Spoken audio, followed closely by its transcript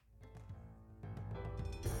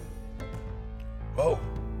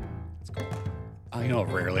You know,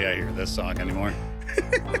 rarely I hear this song anymore.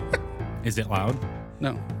 Is it loud?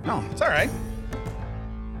 No. No, it's all right.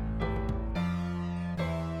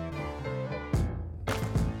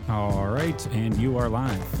 All right, and you are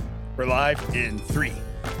live. We're live in 3,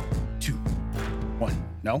 2, 1.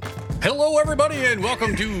 No? Hello, everybody, and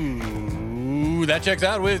welcome to That Checks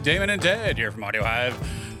Out with Damon and Ted here from Audio Hive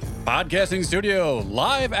Podcasting Studio.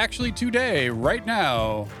 Live actually today, right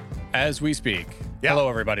now, as we speak. Yeah. Hello,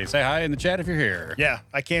 everybody. Say hi in the chat if you're here. Yeah,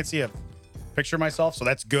 I can't see a picture of myself, so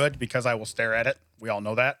that's good because I will stare at it. We all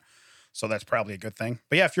know that. So that's probably a good thing.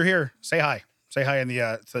 But yeah, if you're here, say hi. Say hi in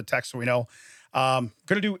the text so we know.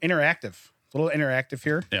 Gonna do interactive. A little interactive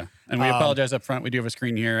here. Yeah. And we apologize up front. We do have a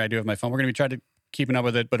screen here. I do have my phone. We're going to be trying to keeping up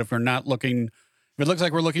with it. But if we're not looking, if it looks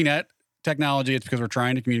like we're looking at technology, it's because we're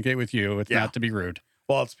trying to communicate with you. It's not to be rude.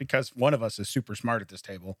 Well, it's because one of us is super smart at this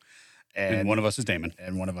table. And one of us is Damon.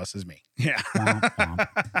 And one of us is me. Yeah. Hey,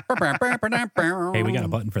 we got a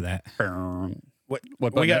button for that. What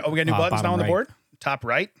button? we got new buttons now on the right. board? Top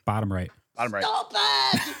right? Bottom right. Bottom right.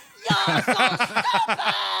 Stupid! You're so stupid!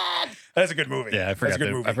 That's a good movie. Yeah, I forgot, That's a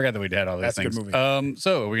good movie. I forgot that we had all these That's a things. good movie.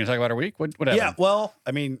 So we're going to talk about our week? What happened? Yeah, well,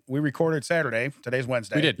 I mean, we recorded Saturday. Today's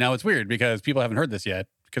Wednesday. We did. Now it's weird because people haven't heard this yet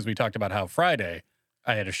because we talked about how Friday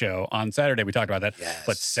I had a show. On Saturday, we talked about that. Yes.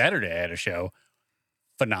 But Saturday, I had a show.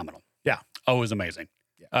 Phenomenal. Yeah. Oh, it was amazing.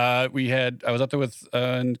 Yeah. I was up there with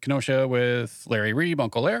in Kenosha with Larry Reeb,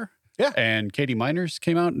 Uncle Lair. Yeah. And Katie Miners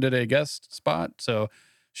came out and did a guest spot. So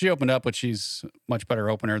she opened up, but she's much better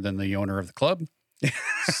opener than the owner of the club.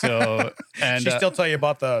 So, and she still tell you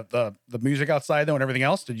about the music outside though and everything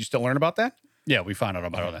else. Did you still learn about that? yeah, we found out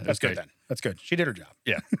about all that. It was That's good great. then. That's good. She did her job.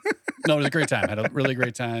 Yeah. No, it was a great time. Had a really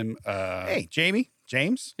great time. Hey,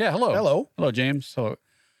 James. Yeah, hello. Hello. James. Hello.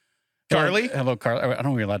 Carly. Hello, Carly. I don't know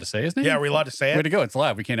if we're allowed to say his name. Yeah, are we allowed to say Way it? to go. It's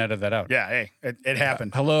live. We can't edit that out. Yeah, hey, it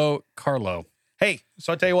happened. Hello, Carlo. Hey,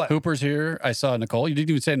 so I'll tell you what. Hooper's here. I saw Nicole. You didn't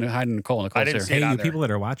even say hi to Nicole. Nicole's didn't here. say it Hey, on you there. people that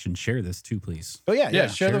are watching, share this too, please. Oh, yeah. Yeah,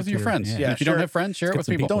 share Share it with your to- friends. yeah. And if you don't share- have friends, share it Let's get with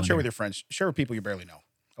some people. people. Don't share in with there. your friends. Share with people you barely know.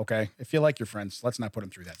 Okay? If you like your friends, let's not put them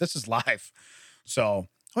through that. This is live. So,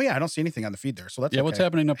 oh, yeah, I don't see anything on the feed there. So that's Yeah, okay. what's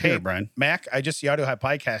happening up Hey, here, Brian? Mac, I just see Audio High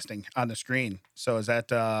Podcasting on the screen. So is that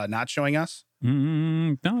not showing us?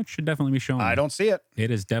 No, it should definitely be showing. I don't see it.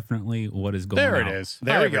 It is definitely what is going There on. it is.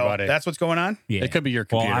 There Hi, we go. everybody. That's what's going on? Yeah. It could be your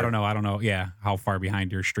Well, computer. I don't know. Yeah, how far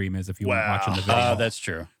behind your stream is if you weren't Wow. watching the video. That's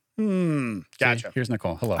true. Gotcha. See, here's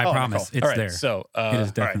Nicole. Hello. I promise Nicole. it's All right, there. so it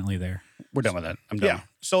is definitely there. we're done with that. I'm done. Yeah.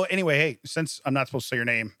 So anyway, hey, since I'm not supposed to say your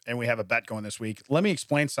name and we have a bet going this week, let me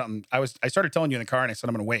explain something. I started telling you in the car and I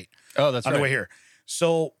said I'm going to wait Oh, that's on right. the way here.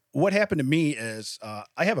 So what happened to me is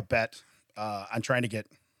I have a bet on trying to get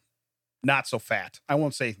not so fat. I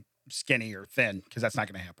won't say skinny or thin because that's not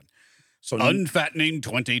going to happen. So Unfattening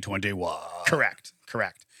 2021. correct.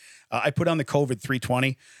 I put on the COVID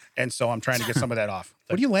 320, and so I'm trying to get some of that off.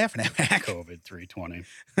 What are you laughing at, Mac? COVID 320.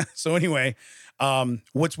 So anyway,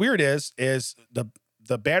 what's weird is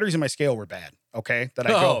the batteries in my scale were bad. Okay, that I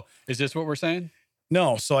go. Oh, is this what we're saying?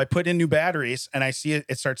 No, so I put in new batteries and I see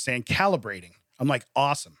it starts saying calibrating. I'm like,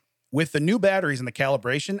 awesome. With the new batteries and the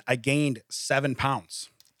calibration, I gained 7 pounds.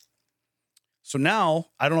 So now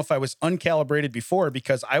I don't know if I was uncalibrated before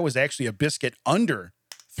because I was actually a biscuit under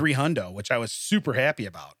 300, which I was super happy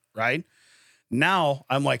about, right? Now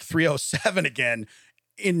I'm like 307 again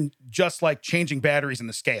in just like changing batteries in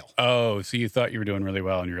the scale. Oh, so you thought you were doing really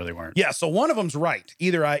well and you really weren't. Yeah, so one of them's right.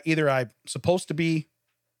 Either I'm supposed to be.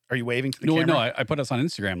 Are you waving to the camera? No, I put us on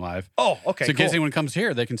Instagram live. Oh, okay. So in case cool. anyone comes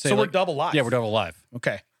here, they can say. So we're like- double live. Yeah, we're double live.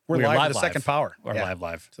 Okay. We're We are live, live to the second power. Or Yeah,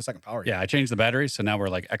 live. It's the second power. Yeah, I changed the batteries, so now we're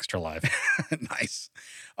like extra live. Nice.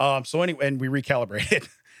 So anyway, and we recalibrated,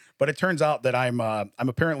 but it turns out that I'm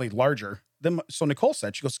apparently larger than. So Nicole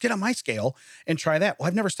said, she goes, get on my scale and try that. Well,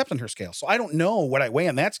 I've never stepped on her scale, so I don't know what I weigh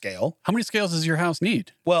on that scale. How many scales does your house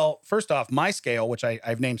need? Well, first off, my scale, which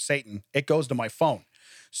I've named Satan, it goes to my phone.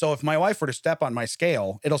 So if my wife were to step on my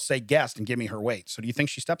scale, it'll say guest and give me her weight. So do you think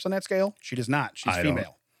she steps on that scale? She does not. She's I don't.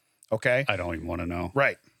 female. Okay. I don't even want to know.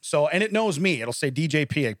 Right. So, and it knows me. It'll say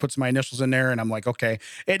DJP. It puts my initials in there, and I'm like, okay.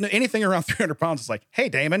 And anything around 300 pounds is like, hey,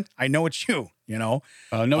 Damon, I know it's you. You know.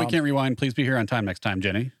 No, we can't rewind. Please be here on time next time,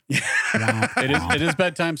 Jenny. It is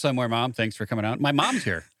bedtime somewhere, Mom. Thanks for coming out. My mom's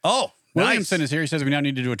here. Oh, Williamson nice. is here. He says we now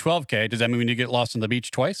need to do a 12K. Does that mean we need to get lost on the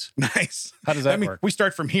beach twice? Nice. How does that work? We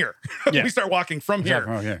start from here. Yeah. We start walking from Yeah, here.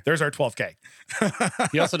 from here. There's our 12K.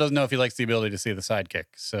 He also doesn't know if he likes the ability to see the sidekick.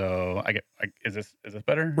 So is this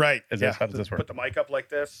better? Right. How does this work? Put the mic up like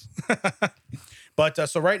this. But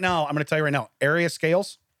so right now, I'm going to tell you right now, area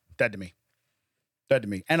scales, dead to me.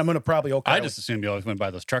 And I'm going to probably I just assumed you always went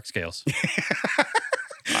by those truck scales.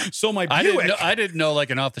 So my I Buick. didn't know like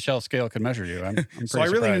an off the shelf scale could measure you. I'm pretty So I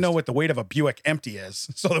really need to surprised. know what the weight of a Buick empty is,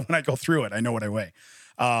 so that when I go through it, I know what I weigh.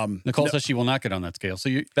 Nicole says she will not get on that scale. So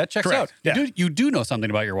that checks Correct. out. You do know something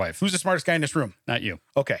about your wife. Who's the smartest guy in this room? Not you.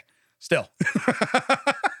 Okay, still.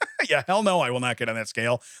 Yeah, hell no, I will not get on that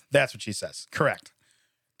scale. That's what she says. Correct.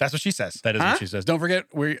 That's what she says. That is Huh? what she says. Don't forget,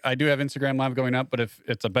 I do have Instagram Live going up, but if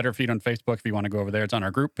it's a better feed on Facebook, if you want to go over there, it's on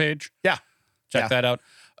our group page. Yeah. Check Yeah. that out.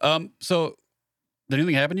 So did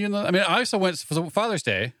anything happen to you? I also went for Father's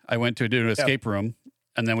Day. I went to do an escape room,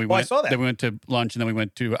 and then we I went. saw that. Then we went to lunch, and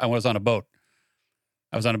then I was on a boat.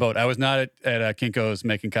 I was not at Kinko's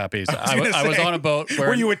making copies. I was on a boat.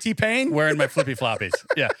 Were you with T-Pain? wearing my flippy floppies?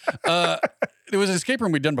 Yeah. There was an escape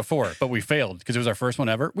room we'd done before, but we failed because it was our first one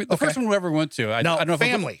ever. The first one we ever went to. I don't know if it was-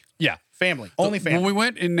 family. yeah. Family. Only family. When we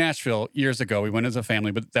went in Nashville years ago, we went as a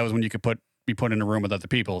family, but that was when you could be put in a room with other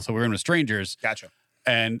people. So we were in with strangers, Gotcha.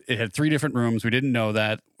 and it had 3 different rooms. We didn't know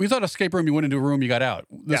that. We thought escape room, you went into a room, you got out.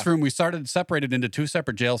 This Yeah. room, we separated into 2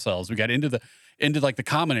 separate jail cells. We got into like the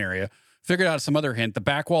common area, figured out some other hint. The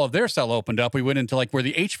back wall of their cell opened up. We went into like where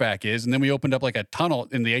the HVAC is, and then we opened up like a tunnel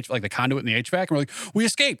in the like the conduit in the HVAC, and we're like, we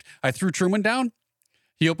escaped. I threw Truman down.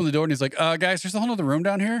 He opened the door and he's like, guys, there's a whole other room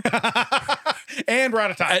down here. And we're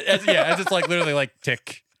out of time. As it's like literally like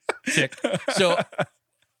tick, tick. So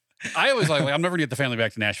I always like I'm never gonna get the family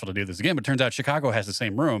back to Nashville to do this again. But it turns out Chicago has the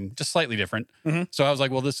same room, just slightly different. Mhm. So I was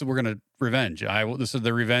like, well, we're gonna revenge. This is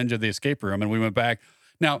the revenge of the escape room, and we went back.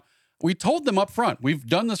 Now we told them up front, we've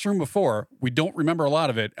done this room before. We don't remember a lot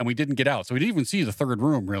of it, and we didn't get out. So we didn't even see the 3rd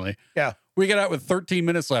room really. Yeah. We got out with 13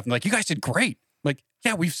 minutes left, and like, you guys did great. Like,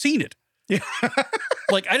 yeah, we've seen it. Yeah.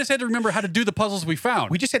 Like, I just had to remember how to do the puzzles we found.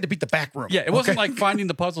 We just had to beat the back room. Yeah, it wasn't like finding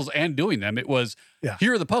the puzzles and doing them. It was, Yeah.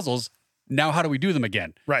 here are the puzzles. Now, how do we do them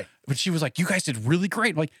again? Right. But she was like, you guys did really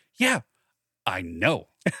great. I'm like, yeah, I know.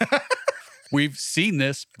 We've seen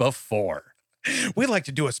this before. We'd like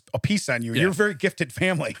to do a piece on you. Yeah. You're a very gifted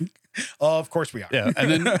family. Of course we are. Yeah.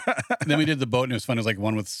 And then we did the boat, and it was fun. It was like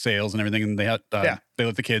one with sails and everything. And they had they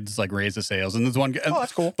let the kids like raise the sails. And there's one guy. Oh,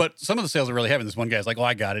 that's cool. But some of the sails are really heavy. This one guy's like, oh,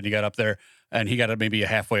 I got it. And he got up there, and he got it maybe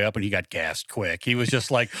halfway up, and he got gassed quick. He was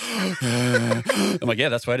just like, I'm like, yeah,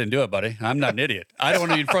 that's why I didn't do it, buddy. I'm not an idiot. I don't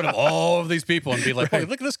want to be in front of all of these people and be like, hey,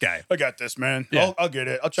 look at this guy. I got this, man. Yeah. I'll get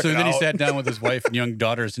it. I'll check So it then out. he sat down with his wife and young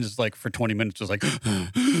daughters and just like for 20 minutes was like,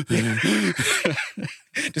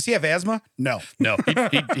 Does he have asthma? No. no,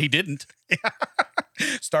 he didn't.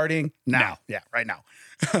 Starting now. Now. Yeah, right now.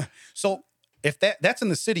 So if that's in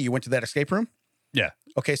the city, you went to that escape room? Yeah.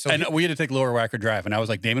 Okay, so And we had to take Lower Wacker Drive. And I was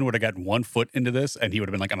like, Damon would have gotten 1 foot into this and he would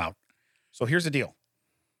have been like, I'm out. so here's the deal.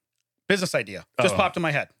 Business idea. Just Uh-oh. popped in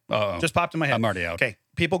my head. Uh-oh. Just popped in my head. I'm already out. Okay,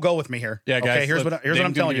 people go with me here. Yeah, guys. Okay, here's look, what I'm Damon's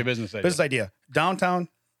gonna telling give you. you a business idea. Business idea. Downtown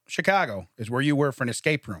Chicago is where you were for an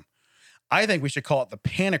escape room. I think we should call it the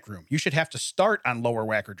panic room. You should have to start on Lower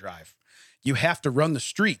Wacker Drive. You have to run the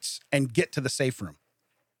streets and get to the safe room.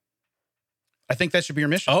 I think that should be your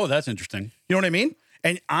mission. Oh, that's interesting. You know what I mean?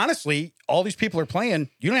 And honestly, all these people are playing.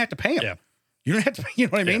 You don't have to pay them. Yeah. You don't have to. You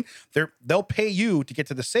know what I mean? They'll pay you to get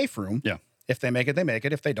to the safe room. Yeah. If they make it, they make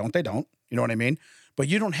it. If they don't, they don't. You know what I mean? But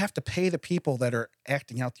you don't have to pay the people that are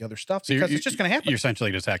acting out the other stuff So because it's just going to happen. You're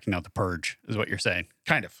essentially just acting out the purge, is what you're saying.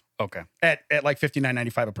 Kind of Okay. at like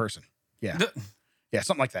 $59.95 a person. Yeah. Yeah,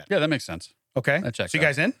 something like that. Yeah, that makes sense. Okay. That checks So you out.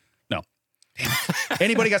 guys in? No.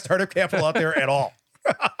 Anybody got startup capital out there at all?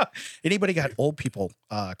 Anybody got old people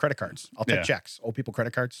credit cards? I'll take Yeah. checks. Old people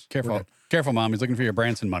credit cards. We're Careful. good. Careful, Mom. He's looking for your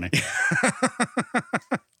Branson money.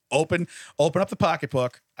 Open up the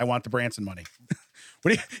pocketbook. I want the Branson money.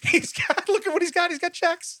 What he's got? Look at what he's got. He's got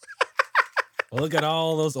checks. Well, look at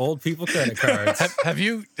all those old people credit cards. have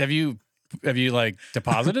you like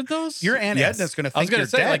deposited those? Your Aunt Yes. Edna's going to I was think gonna you're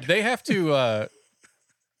say, dead. like, they have to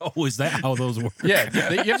Oh, is that how those work? yeah,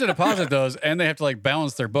 you have to deposit those and they have to like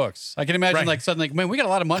balance their books. I can imagine Right. like suddenly, man, we got a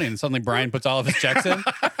lot of money, and suddenly Brian puts all of his checks in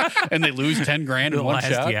and they lose 10 grand in The one last,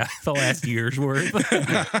 shot. yeah, the last year's worth.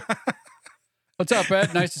 What's up,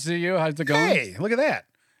 Ed? Nice to see you. How's it going? Hey, look at that.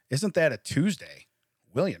 Isn't that a Tuesday?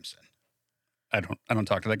 Williamson. I don't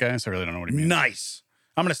talk to that guy, so I really don't know what he means. Nice.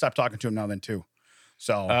 I'm going to stop talking to him now then too.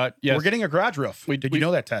 So Yes. we're getting a garage roof. Did you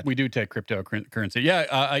know that, Ted? We do take cryptocurrency.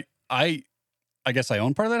 Yeah, I guess I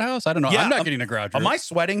own part of that house. I don't know. Yeah, I'm not getting a garage. Am roof. I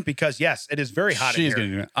sweating? Because yes, it is very hot She's in here.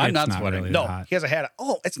 getting it. I'm It's not not sweating. really No, hot. he has a hat.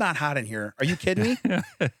 Oh, it's not hot in here. Are you kidding me?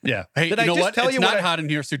 Yeah. Hey, Did you I know just what? tell It's you not what I- hot in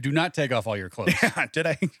here, so do not take off all your clothes. Did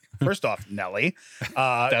I? First off, Nelly, did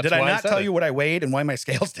I why I not said tell it. you what I weighed and why my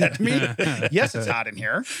scales dead to me? Yes, it's hot in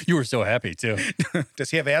here. You were so happy too. Does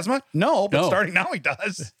he have asthma? No, but No. starting now he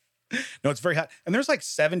does. No, it's very hot. And there's like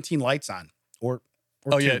 17 lights on. Or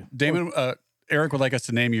Oh two. yeah, Damon. Eric would like us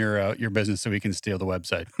to name your business so we can steal the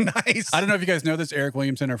website. Nice. I don't know if you guys know this. Eric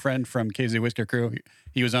Williamson, our friend from KZ Whisker Crew,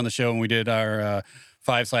 he was on the show when we did our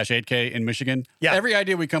 5/8K in Michigan. Yeah. Every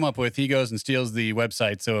idea we come up with, he goes and steals the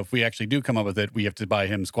website. So if we actually do come up with it, we have to buy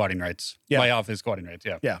him squatting rights. Yeah. Buy off his squatting rights.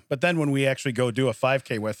 Yeah. Yeah, but then when we actually go do a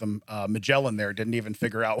 5K with him, Magellan there didn't even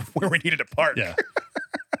figure out where we needed to park. Yeah.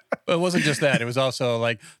 But it wasn't just that. It was also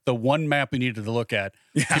like the one map we needed to look at.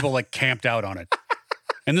 People like camped out on it.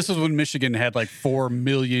 And this was when Michigan had like 4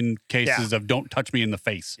 million cases of "Don't touch me in the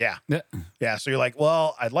face." Yeah. Yeah. Yeah. So you're like,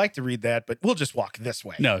 well, I'd like to read that, but we'll just walk this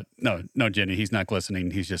way. No, Jenny. He's not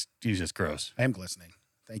glistening. He's just gross. I am glistening.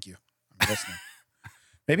 Thank you. I'm glistening.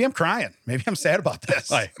 Maybe I'm crying. Maybe I'm sad about this.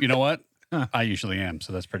 Hey, you know what? I usually am,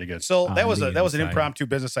 so that's pretty good. So that On was the an inside. impromptu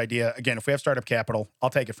business idea. Again, if we have startup capital,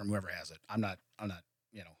 I'll take it from whoever has it. I'm not, I'm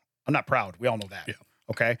not proud. We all know that. Yeah.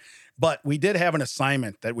 Okay. But we did have an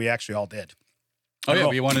assignment that we actually all did. Oh yeah,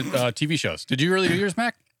 we wanted TV shows. Did you really do yours,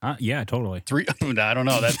 Mac? Yeah, totally. 3? I don't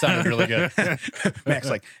know. That sounded really good. Mac's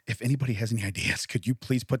like, if anybody has any ideas, could you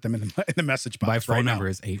please put them in the message box My phone right number now?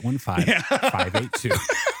 is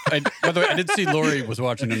 815-582. By the way, I did see Lori was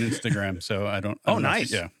watching on Instagram, so I don't. Oh, know if-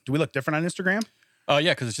 nice. Yeah. Do we look different on Instagram? Oh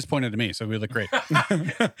yeah, because it's just pointed to me, so we look great.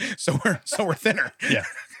 So we're thinner. Yeah.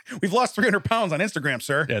 We've lost 300 pounds on Instagram,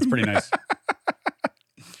 sir. Yeah, it's pretty nice.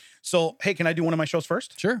 So, hey, can I do one of my shows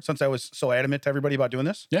first? Sure. Since I was so adamant to everybody about doing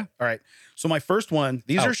this? Yeah. All right. So my first one,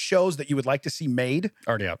 these Out. are shows that you would like to see made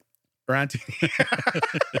Already out. or on TV.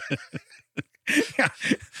 Yeah.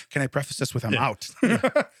 Can I preface this with I'm out?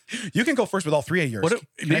 You can go first with all three of yours. What?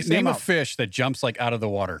 Can I say Name I'm a out? fish that jumps like out of the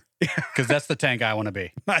water, because that's the tank I want to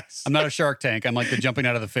be. Nice. I'm not a Shark Tank. I'm like the jumping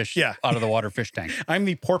out of the fish, Yeah. out of the water fish tank. I'm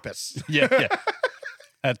the porpoise. Yeah, yeah.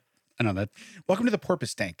 I know that. Welcome to the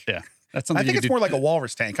porpoise tank. Yeah, that's something. I think it's more like a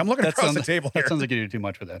walrus tank. I'm looking that across sounds, the table here. That sounds like you do too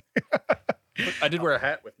much with that. I did wear a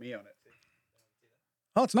hat with me on it.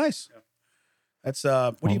 Oh, it's nice. That's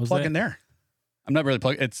what do you was plug that? in there? I'm not really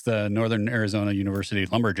plugging. It's the Northern Arizona University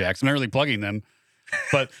Lumberjacks. I'm not really plugging them,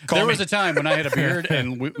 but Call there me. was a time when I had a beard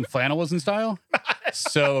and flannel was in style.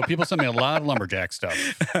 So people sent me a lot of lumberjack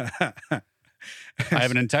stuff. I have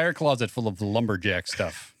an entire closet full of lumberjack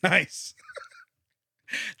stuff. Nice.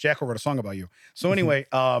 Jackal wrote a song about you. So anyway,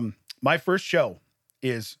 my first show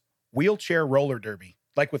is wheelchair roller derby,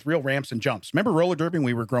 like with real ramps and jumps. Remember roller derby when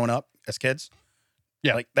we were growing up as kids?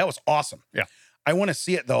 Yeah. Like that was awesome. Yeah. I want to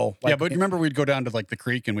see it though. Yeah, but remember we'd go down to like the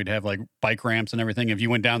creek and we'd have like bike ramps and everything. If you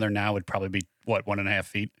went down there now, it'd probably be what, 1.5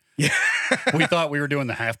 feet. Yeah. We thought we were doing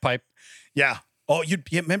the half pipe. Yeah. Oh, you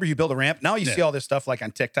remember you build a ramp? Now you Yeah. see all this stuff like on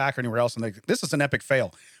TikTok or anywhere else, and like, this is an epic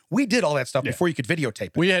fail. We did all that stuff Yeah. before you could videotape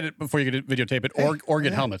it. We had it before you could videotape it or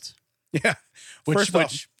get helmets. Yeah. Which, First which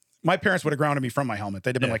off, my parents would have grounded me from my helmet.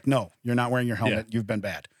 They'd have been Yeah. like, no, you're not wearing your helmet. Yeah. You've been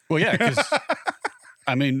bad. well, yeah, because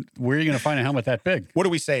I mean, where are you going to find a helmet that big? What are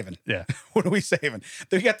we saving? Yeah. What are we saving?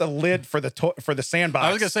 They got the lid for the sandbox.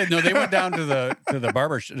 I was gonna say no. They went down to the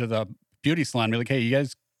barber to the beauty salon. And be like, hey, you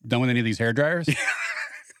guys done with any of these hair dryers?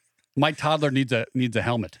 My toddler needs a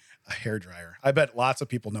helmet. a hairdryer. I bet lots of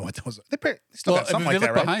people know what those are. They still Well, got something if they like that,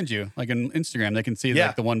 look right? behind you, like in Instagram, they can see Yeah.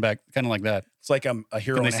 like the one back, kind of like that. It's like a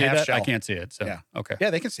hero Can they and a see half that? shell. I can't see it. So Yeah. okay.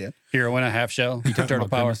 Yeah, they can see it. Hero and a half shell. Turtle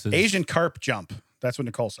power. Asian carp jump. That's what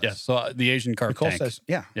Nicole says. Yeah. So the Asian carp Nicole tank. says,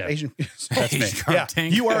 yeah, Yeah. Asian. That's me. Yeah,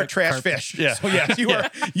 you are a trash Carp- fish. Yeah. So yes, you are.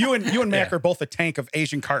 You and Mac Yeah. are both a tank of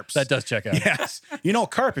Asian carps. That does check out. Yes. You know,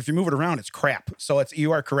 carp. If you move it around, it's crap. So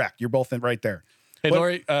you are correct. You're both right there. Hey,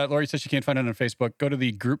 What- Lori says she can't find it on Facebook. Go to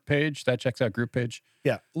the group page. That checks out group page.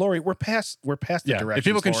 Yeah, Lori, we're past the Yeah. directions. If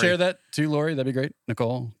people can Lori. share that to Lori, that'd be great.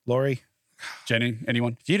 Nicole, Lori, Jenny,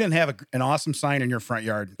 anyone. if you didn't have an awesome sign in your front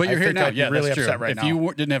yard, But you're I here think now. I'd be Yeah, really that's true. upset right if now.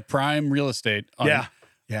 you didn't have prime real estate on, Yeah.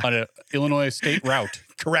 on an Illinois state route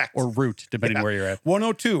Correct. or route, depending Yeah. where you're at.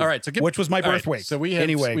 102. All right, so which was my all right, birth weight. So we have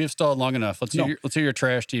anyway. we have stalled long enough. Let's No. hear your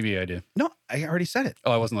trash TV idea. No, I already said it.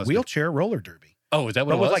 Oh, I wasn't listening. Wheelchair roller derby. Oh, is that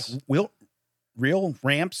what But it with was? like real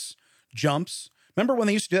ramps, jumps. Remember when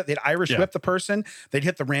they used to do that? They'd Irish Yeah. whip the person. They'd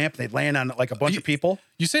hit the ramp. They'd land on like a bunch of people.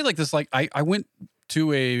 You say like this, like I went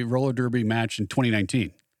to a roller derby match in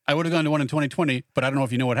 2019. I would have gone to one in 2020, but I don't know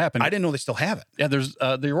if you know what happened. I didn't know they still have it. Yeah, there's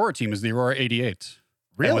the Aurora team is the Aurora 88. And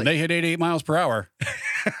Really? when they hit 88 miles per hour,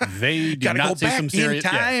 they do Gotta not go see back some serious in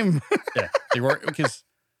time. Yeah, the Aurora, because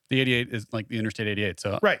the 88 is like the Interstate 88.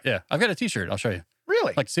 So Right. Yeah, I've got a T-shirt. I'll show you.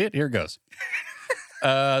 Really? Like, see it? Here it goes.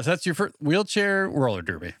 So that's your first wheelchair roller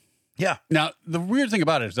derby. yeah. Now, the weird thing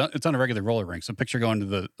about it is it's on a regular roller rink. So picture going to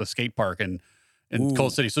the skate park in Ooh. Coal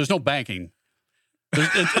City. So there's no banking.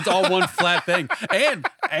 It's all one flat thing.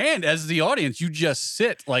 And as the audience, you just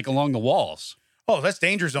sit like along the walls. Oh, that's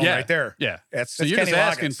danger zone Yeah. right there. Yeah. That's So you're Kenny just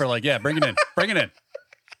asking Loggins. for like, yeah, bring it in. Bring it in.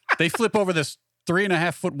 they flip over this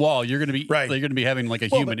 3.5 foot wall. You're gonna be Right. You're gonna be having like a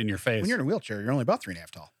Well, human but in your face. When you're in a wheelchair, you're only about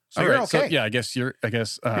 3.5 tall. So All you're right, okay. so, yeah, I guess I You're don't, gonna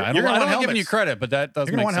I want don't giving helmets. you credit, but that does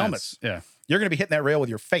You're make gonna want sense. helmets. Yeah. You're going to be hitting that rail with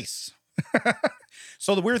your face.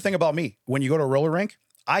 So the weird thing about me, when you go to a roller rink,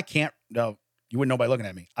 I can't, no, you wouldn't know by looking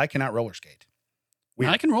at me. I cannot roller skate.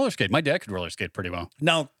 Weird. I can roller skate. My dad could roller skate pretty well.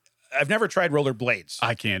 Now, I've never tried roller blades.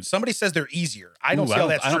 I can't. Somebody says they're easier. I don't Ooh, see how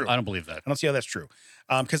that's true. I don't believe that. I don't see how that's true.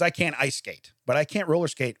 Because I can't ice skate, but I can't roller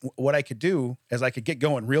skate. What I could do is I could get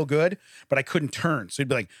going real good, but I couldn't turn. So it'd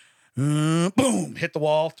be like, boom, hit the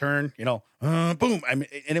wall, turn, boom. I mean,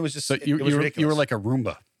 and it was just, So it was ridiculous. you were like a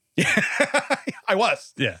Roomba. I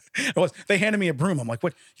was. Yeah. I was. They handed me a broom. I'm like,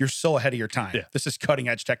 what? You're so ahead of your time. Yeah. This is cutting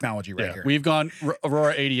edge technology right Yeah. here. We've gone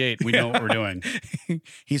Aurora 88. We know what we're doing.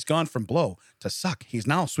 He's gone from blow to suck. He's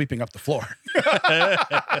now sweeping up the floor.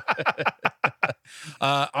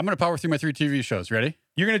 I'm going to power through my 3 TV shows. Ready?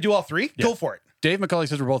 You're going to do all 3? Yeah. Go for it. Dave McCauley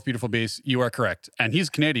says we're both beautiful beasts. You are correct. And he's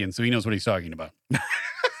Canadian, so he knows what he's talking about.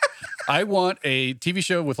 I want a TV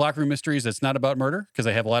show with locker room mysteries that's not about murder, because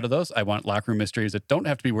I have a lot of those. I want locker room mysteries that don't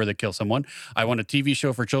have to be where they kill someone. I want a TV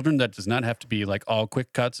show for children that does not have to be like all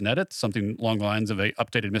quick cuts and edits, something along the lines of a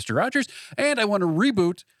updated Mr. Rogers. And I want a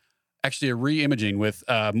reboot, actually a re-imaging with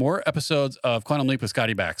more episodes of Quantum Leap with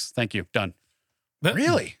Scotty Bax. Thank you. Done.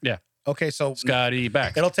 Really? Yeah. Okay, so Scotty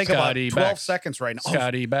Bax. it'll take Scotty about 12 Bax. seconds right now.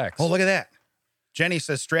 Scotty Bax. Oh, look at that. Jenny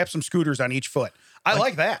says strap some scooters on each foot. I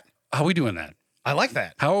like that. How are we doing that? I like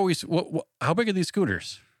that. How are we? How big are these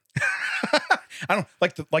scooters? I don't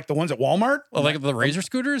like the ones at Walmart. Oh, like the Razor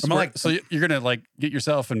scooters? am I like- So you're gonna like get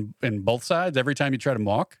yourself in both sides every time you try to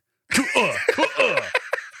walk?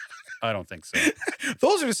 I don't think so.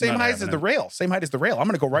 Those are the same Not height as having the it. rail. Same height as the rail. I'm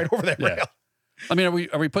going to go right over that Yeah. rail. I mean,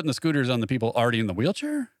 are we putting the scooters on the people already in the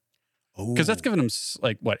wheelchair? Because that's giving them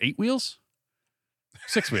like what, 8 wheels?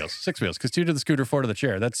 6 wheels. 6 wheels. Because 2 to the scooter, 4 to the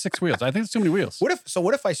chair. That's 6 wheels. I think it's too many wheels. What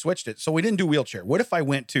if I switched it? So we didn't do wheelchair. What if I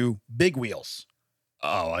went to big wheels?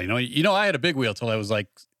 Oh, you know, I had a big wheel till I was like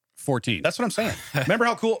 14. That's what I'm saying. Remember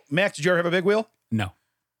how cool, Max? Did you ever have a big wheel? No,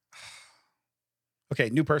 Okay,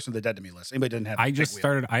 new person to the dead to me list. Anybody didn't have? I a just big wheel?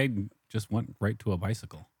 started. I just went right to a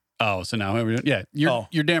bicycle. Oh, so now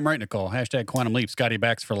you're damn right, Nicole. Hashtag Quantum Leap. Scotty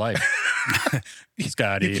Bax for life.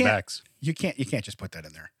 Scotty You can't- Bax. You can't just put that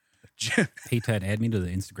in there. Hey Ted, add me to the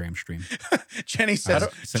Instagram stream. Jenny says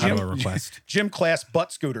Send out a request. gym class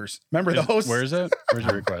butt scooters. Remember those? Where is it? Where's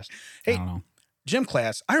your request? Hey, I don't know. gym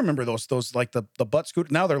class. I remember those like the butt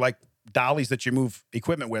scooter. Now they're like dollies that you move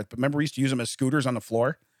equipment with. But remember, we used to use them as scooters on the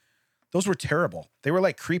floor. Those were terrible. They were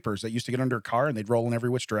like creepers that used to get under a car and they'd roll in every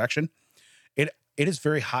which direction. It is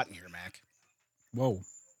very hot in here, Mac. Whoa.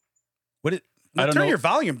 I don't turn know. your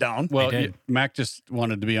volume down. Well, did. Mac just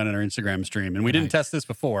wanted to be on our Instagram stream, and we didn't Nice. test this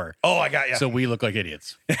before, Oh, I got you. so we look like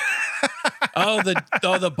idiots.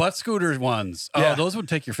 the butt scooters ones. Oh, Yeah. those would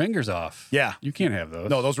take your fingers off. Yeah. You can't have those.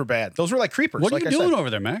 No, those were bad. Those were like creepers. What are like you I doing said. over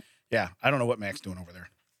there, Mac? Yeah, I don't know what Mac's doing over there.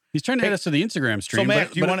 He's trying to Hey, add us to the Instagram stream. So, Mac,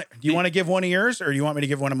 but- do you but want to give one of yours, or do you want me to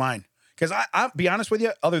give one of mine? Because I'll be honest with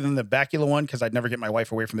you, other than the Bacula one, because I'd never get my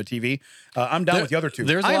wife away from the TV, I'm down with the other two.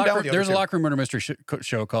 There's I am down a with the other two. locker room murder mystery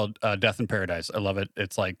show called Death in Paradise. I love it.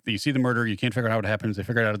 It's like you see the murder, you can't figure out how it happens. They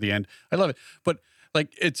figure it out at the end. I love it. But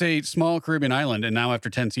like it's a small Caribbean island, and now after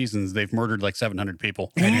 10 seasons, they've murdered like 700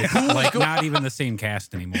 people. Like not even the same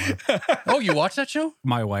cast anymore. Oh, you watch that show?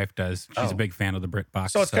 My wife does. She's Oh. a big fan of the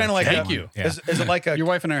BritBox. So it's kind of like Thank you. Yeah. Is it like a Your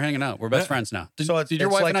wife and I are hanging out. We're best friends now. Did, So it's- did your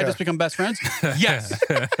it's wife like and I a- just become best friends? yes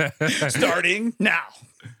starting now?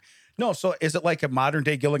 No, so is it like a modern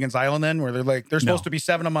day Gilligan's Island then, where there's supposed to be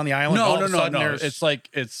 7 of them on the island? all No. of a sudden there's- It's like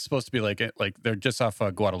it's supposed to be like they're just off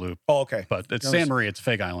Guadalupe, Oh, okay, but it's No, San Marie. It's a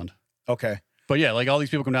fake island. okay. But yeah, like all these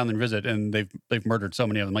people come down and visit, and they've murdered so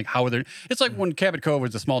many of them. Like how are they? It's like when Cabot Cove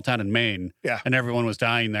was a small town in Maine, Yeah. and everyone was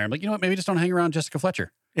dying there. I'm like, you know what? Maybe just don't hang around Jessica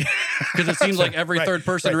Fletcher, because it seems like every Right, third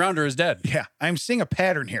person right. around her is dead. Yeah, I'm seeing a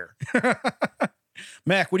pattern here.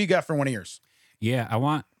 Mac, what do you got for one of yours? Yeah, I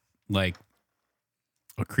want like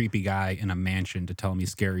a creepy guy in a mansion to tell me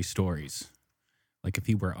scary stories. Like if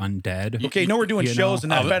he were undead. Okay, no, we're doing You shows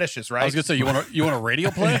know, and not fetishes, right? I was gonna say, you want a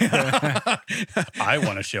radio play? I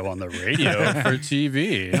want a show on the radio for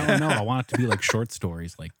TV. No, I want it to be like short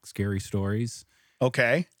stories, like scary stories.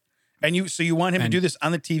 Okay. And you want him to And- do this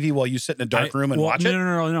on the TV while you sit in a dark room and watch it?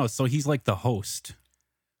 No. So he's like the host.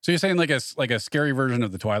 So you're saying like a scary version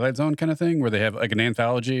of the Twilight Zone kind of thing, where they have like an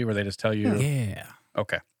anthology where they just tell you, Yeah.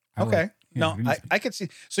 okay, I Okay. like- No, yeah, I could see.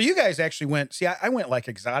 So you guys actually went, I went like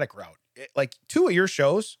exotic route. Like 2 of your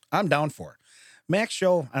shows, I'm down for. Mac's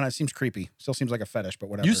show, I don't know, it seems creepy. Still seems like a fetish, but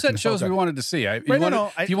whatever. you said shows Okay. we wanted to see.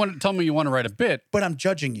 no, If you want to tell me you want to write a bit, But I'm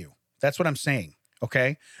judging you. That's what I'm saying.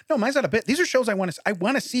 Okay. No, mine's not a bit. These are shows I want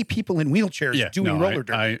to see people in wheelchairs Yeah, doing no, roller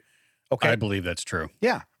derby. Okay. I believe that's true.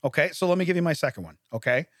 Yeah. Okay. So let me give you my second one.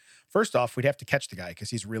 Okay. First off, we'd have to catch the guy because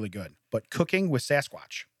he's really good. But cooking with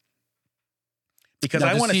Sasquatch. Because Now,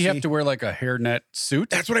 I does want to he see. have to wear like a hairnet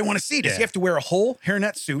suit? That's what I want to see. Does Yeah. he have to wear a whole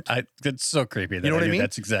hairnet suit? It's so creepy. That You know what I knew mean?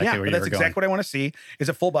 That's exactly yeah, where but you that's were exactly going. what I want to see is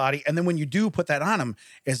a full body. And then when you do put that on him,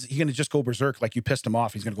 is he going to just go berserk like you pissed him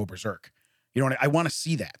off? He's going to go berserk. You know what I want to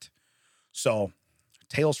see that. So,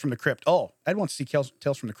 Tales from the Crypt. Oh, I'd want to see Tales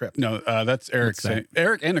from the Crypt. No, that's Eric What's that? saying.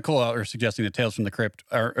 Eric and Nicole are suggesting that Tales from the Crypt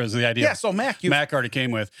is the idea. Yeah. So Mac, Mac already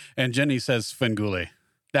came with, and Jenny says Svengoolie.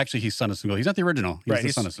 Actually, he's son of Svengoolie. He's not the original. He's right?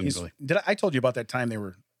 the son of Svengoolie. I told you about that time they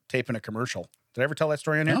were taping a commercial. Did I ever tell that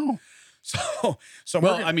story on here? No. So I'm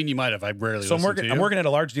Well, working- I mean, you might have. I rarely So I'm listen to you. I'm working at a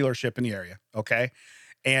large dealership in the area. Okay.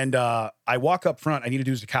 And I walk up front. I need to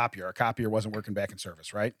use the copier. Our copier wasn't working back in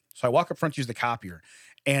service, right? So I walk up front to use the copier.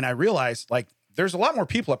 And I realize like there's a lot more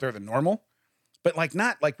people up there than normal, but like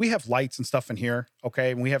not like we have lights and stuff in here.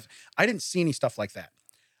 Okay. And I didn't see any stuff like that.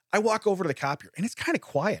 I walk over to the copier and it's kind of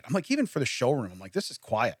quiet. I'm like, even for the showroom, I'm like, this is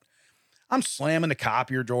quiet. I'm slamming the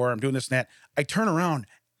copier door. I'm doing this and that. I turn around.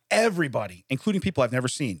 Everybody, including people I've never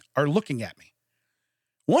seen, are looking at me.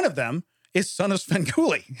 One of them is son of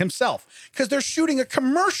Svengoolie himself because they're shooting a It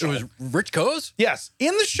commercial. was Rich Coase? Yes,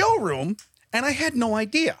 in the showroom, and I had no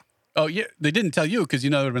idea. Oh, yeah. They didn't tell you because you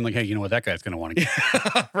know it would have been like, hey, you know what? That guy's going to want to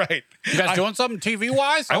get. Right. You guys doing something TV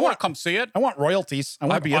wise? I want to come see it. I want royalties. I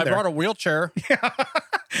want to be in I there. brought a wheelchair.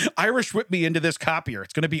 Irish whip me into this copier.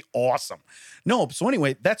 It's going to be awesome. No, so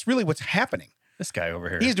anyway, that's really what's happening. This guy over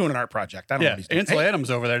here. He's doing an art project. I don't know yeah, what he's doing. Ansel Hey, Adams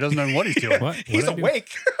over there doesn't know what he's doing. What? he's What'd I do? awake.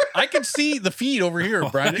 I can see the feed over here,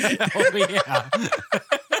 Brian. Oh, yeah.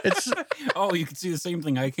 It's Oh, you can see the same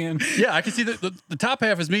thing I can. yeah, I can see the top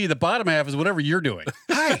half is me, the bottom half is whatever you're doing.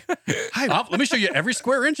 Hi. Let me show you every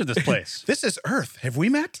square inch of this place. This is Earth. Have we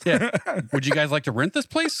met? Yeah. Would you guys like to rent this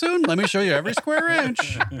place soon? Let me show you every square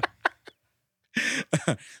inch.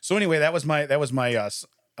 So anyway, that was my son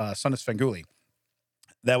of Svengoolie.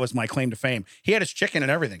 That was my claim to fame. He had his chicken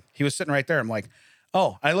and everything. He was sitting right there. I'm like,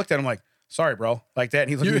 oh, I looked at him like, sorry, bro, like that. And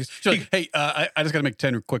he looked at me. So, hey, I just got to make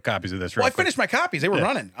 10 quick copies of this. Well, Real I finished my copies. They were Yeah.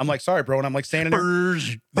 running. I'm like, sorry, bro. And I'm like standing there.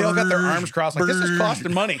 They all got their arms crossed. Like, this is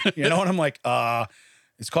costing money. You know? And I'm like,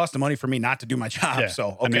 it's costing money for me not to do my job. Yeah. So,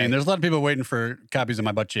 okay. I mean, there's a lot of people waiting for copies of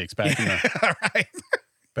my butt cheeks back in the right.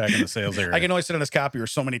 back in the sales area. I can only sit on this copier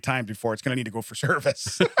so many times before it's going to need to go for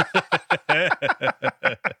service.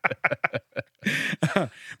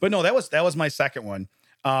 But no, that was my second one.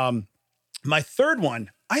 My third one,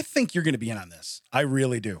 I think you're going to be in on this. I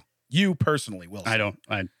really do. You personally, Wilson. I don't.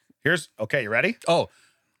 Here's okay. You ready? Oh,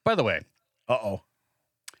 by the way, Uh-oh.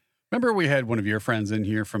 remember we had one of your friends in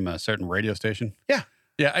here from a certain radio station? Yeah.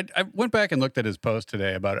 Yeah, I went back and looked at his post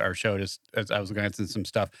today about our show just as I was glancing some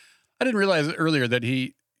stuff. I didn't realize earlier that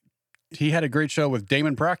he had a great show with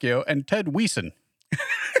Damon Procchio and Ted Weeson.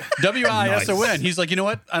 Wison. Nice. He's like, you know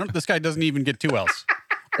what? This guy doesn't even get two L's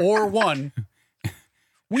or one.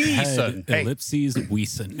 Weeson. Hey. Ellipses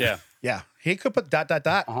Weeson. Yeah. Yeah. He could put ...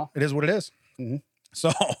 Uh-huh. It is what it is. Mhm.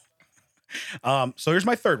 So, so here's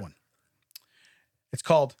my third one. It's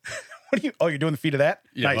called, you're doing the feed of that?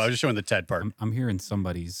 Yeah. Nice. Well, I was just showing the Ted part. I'm hearing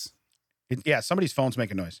somebody's. Yeah. Somebody's phone's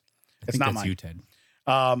making noise. I It's think not that's mine. you, Ted.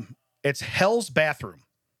 It's Hell's Bathroom.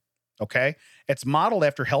 Okay. It's modeled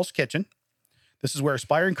after Hell's Kitchen. This is where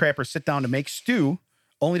aspiring crappers sit down to make stew,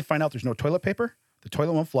 only to find out there's no toilet paper, the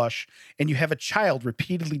toilet won't flush, and you have a child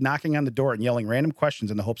repeatedly knocking on the door and yelling random questions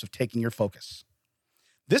in the hopes of taking your focus.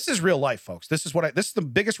 This is real life, folks. This is the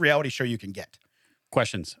biggest reality show you can get.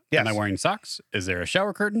 Questions. Yes. Am I wearing socks? Is there a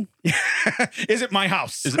shower curtain? Is it my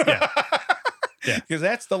house? Is it, yeah. Yeah. Because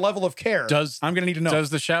that's the level of care I'm going to need to know. Does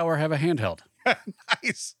the shower have a handheld?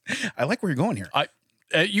 Nice. I like where you're going here.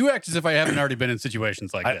 You act as if I haven't already been in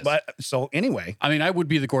situations like this. So anyway, I mean, I would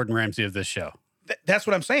be the Gordon Ramsay of this show. that's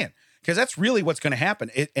what I'm saying. Because that's really what's going to happen.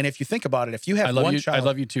 And if you think about it, if you have I love one you. child, I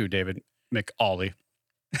love you too, David McAuley.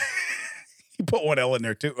 you put one L in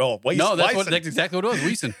there too. Oh, well, No, that's exactly what it was.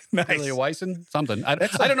 Weeson. Nice. Really, Wison? Something. I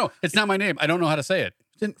That's don't know. It's not my name. I don't know how to say it.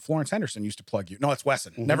 Didn't Florence Henderson used to plug you? No, it's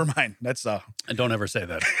Wesson. Never mind. That's And don't ever say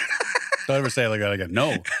that. Don't ever say it like that again.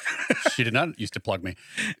 No, she did not used to plug me.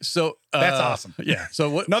 So That's awesome. Yeah. So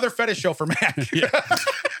what? another fetish show for Mac. Yeah.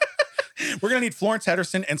 We're gonna need Florence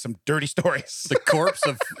Henderson and some dirty stories. The corpse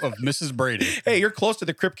of Mrs. Brady. Hey, you're close to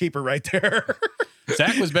the crypt keeper right there.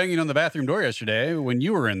 Zach was banging on the bathroom door yesterday when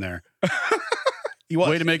you were in there. He was.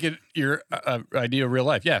 Way to make it your idea of real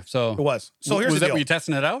life. Yeah. So It was. So here's was the that deal. were you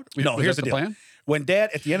testing it out? No, Was here's that the deal. plan. When Dad,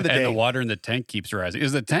 at the end of the And day, the water in the tank keeps rising.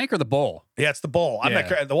 Is it the tank or the bowl? yeah, it's the bowl. I'm Yeah.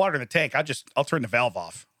 not the water in the tank. I'll turn the valve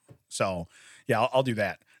off. So Yeah, I'll do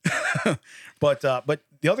that. But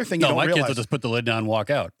the other thing you No, don't my kids realize, will just put the lid down and walk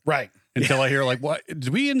out right? until I hear like, what? Did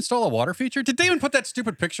we install a water feature? Did they even put that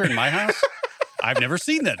stupid picture in my house? I've never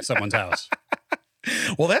seen that in someone's house.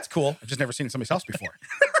 Well, that's cool. I've just never seen it in somebody's house before.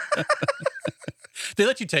 They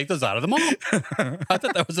let you take those out of the mall. I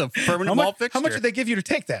thought that was a permanent mall fixture. How much did they give you to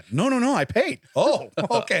take that? No, I paid. Oh,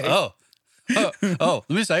 okay. Oh, let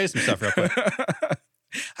me say some stuff real quick.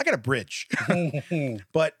 I got a bridge.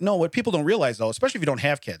 But no, what people don't realize though, especially if you don't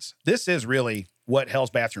have kids, this is really what Hell's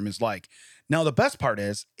Bathroom is like. Now, the best part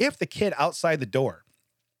is if the kid outside the door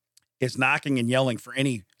is knocking and yelling for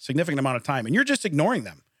any significant amount of time and you're just ignoring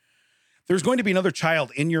them, there's going to be another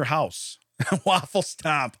child in your house. Waffle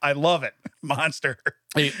stomp. I love it. Monster.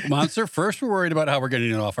 Hey, Monster, first we're worried about how we're getting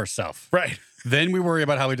it off ourselves. Right. Then we worry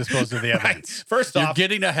about how we dispose of the evidence. First You're off,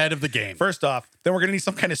 getting ahead of the game. then we're going to need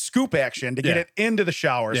some kind of scoop action to get Yeah. it into the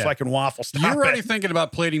shower so Yeah. I can waffle stomp You're already it. thinking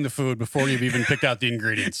about plating the food before you've even picked out the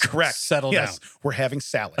ingredients. Correct. Settle yes, down. we're having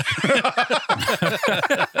salad.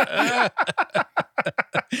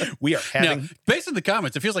 We are Now, having based on the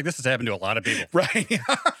comments, it feels like this has happened to a lot of people. right.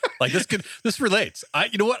 Like this relates.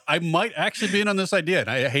 You know what? I might actually be in on this idea, and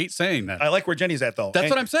I hate saying that. I like where Jenny's at though. That's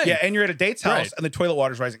And- what I'm saying. Yeah, and you're at a date's house Right. and the toilet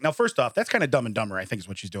water's rising. Now, first off, that's kind of Dumb and Dumber, I think is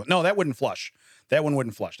what she's doing. No, that wouldn't flush. That one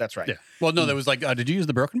wouldn't flush. That's right. Yeah. Well, no, that was like, did you use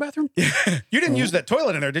the broken bathroom? You didn't use that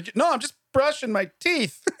toilet in there, did you? No, I'm just brushing my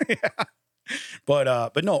teeth. Yeah.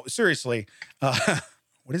 But no, seriously.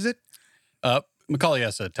 What is it? Macaulay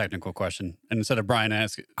asked a technical question, and instead of Brian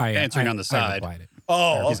answering on the I side, replied it.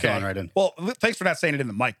 Oh, he's okay. going right in. Well, thanks for not saying it in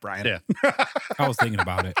the mic, Brian. Yeah. I was thinking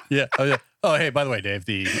about it. Yeah. Oh, yeah. Oh, hey, by the way, Dave,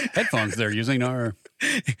 the headphones they're using are,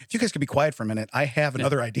 If you guys could be quiet for a minute, I have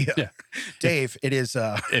another idea. Yeah. Dave, it is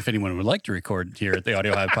if anyone would like to record here at the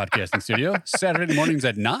Audio Hive Podcasting Studio, Saturday mornings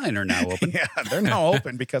at 9 are now open. yeah, they're now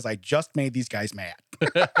open because I just made these guys mad.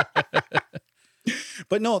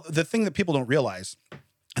 But no, the thing that people don't realize,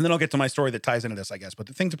 and then I'll get to my story that ties into this, I guess. But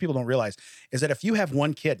the things that people don't realize is that if you have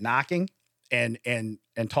one kid knocking and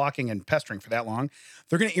talking and pestering for that long,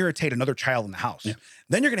 they're going to irritate another child in the house. Yeah.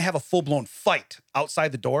 Then you're going to have a full-blown fight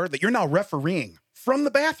outside the door that you're now refereeing from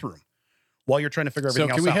the bathroom while you're trying to figure So everything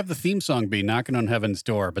can else we out. have the theme song be knocking on heaven's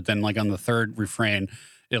door, but then like on the third refrain,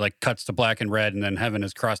 it like cuts to black and red, and then heaven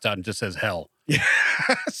is crossed out and just says hell.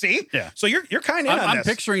 See? Yeah. So you're kind of in on I'm this.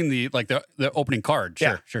 picturing the opening card.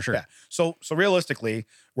 Sure, sure. Yeah. So realistically,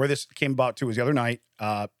 where this came about too was the other night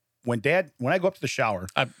when I go up to the shower.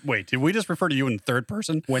 Wait, did we just refer to you in third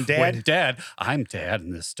person? When Dad- I'm Dad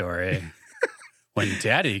in this story. When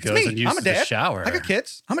Daddy It's goes me. and I'm a uses the dad. shower. I got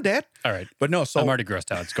kids. I'm a dad. All right. But no, so I'm already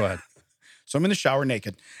grossed out. Go ahead. so I'm in the shower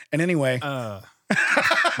naked. And anyway,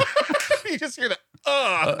 you just hear the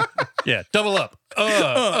Yeah, double up.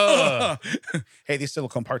 Hey, these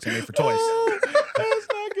silicone parts are made for toys. That's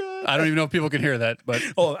not good. I don't even know if people can hear that, but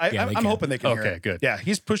Oh, Yeah, they I'm can. hoping they can hear Okay, it. good. Yeah,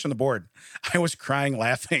 he's pushing the board. I was crying,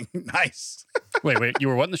 laughing. Nice. wait, you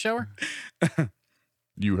were what in the shower?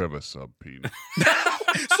 You have a sub penis.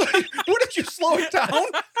 So, what did you slow it down?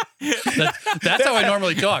 That's how I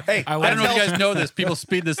normally talk. Hey, I don't know if you guys know this. People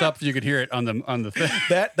speed this up so you could hear it on the thing.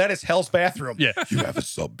 That is Hell's Bathroom. Yeah. You have a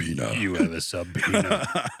sub penis. You have a sub peanut.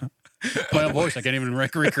 My own voice, I can't even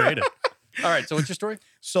recreate it. All right, so what's your story?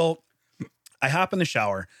 So I hop in the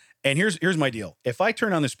shower, and here's my deal. If I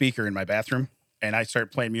turn on the speaker in my bathroom and I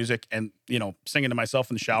start playing music and singing to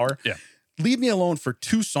myself in the shower, Yeah. leave me alone for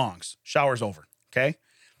 2 songs. Shower's over. Okay.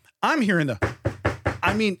 I'm hearing so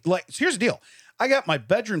here's the deal. I got my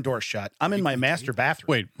bedroom door shut. I'm in my master bathroom.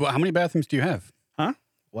 Wait, well, how many bathrooms do you have? Huh?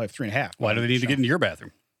 Well, I have 3.5. Why do they need to get into your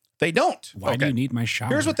bathroom? They don't. Why do you need my shower?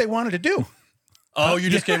 Here's what they wanted to do. Oh, you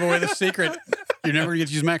just gave away the secret. You're never going to get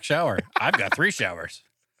to use Mac's shower. I've got 3 showers.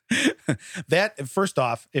 That, first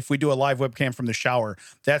off, if we do a live webcam from the shower,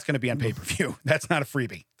 that's going to be on pay-per-view. That's not a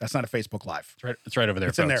freebie. That's not a Facebook Live. It's right over there,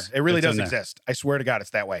 It's in there. folks. It really It's in does there. exist. I swear to God, it's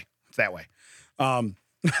that way. It's that way.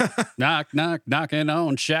 Knock, knock, knocking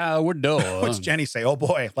on shower door. What's Jenny say? Oh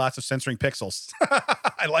boy, lots of censoring pixels.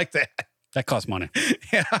 I like that. That costs money.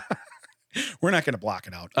 Yeah. We're not going to block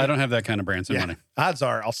it out. I don't have that kind of Branson Yeah. money. Odds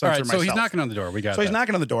are I'll All censor right, so myself. he's knocking on the door. We got So he's that.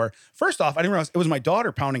 knocking on the door. First off, I didn't realize it was my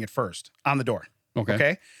daughter pounding it first on the door. Okay.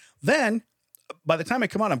 Okay. Then by the time I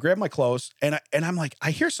come on, I'm grabbing my clothes and I'm like,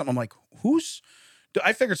 I hear something. I'm like,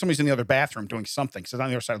 I figured somebody's in the other bathroom doing something. So it's on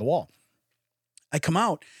the other side of the wall. I come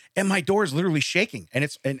out and my door is literally shaking. And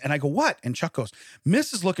I go, what? And Chuck goes,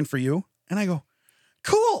 Miss is looking for you. And I go,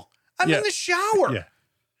 cool. I'm Yeah. in the shower. Yeah.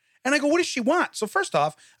 And I go, what does she want? So first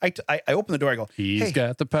off, I open the door. I go, He's hey.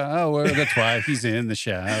 got the power. That's why he's in the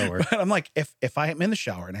shower. But I'm like, if I am in the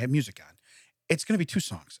shower and I have music on, it's going to be 2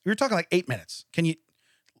 songs. We were talking like 8 minutes. Can you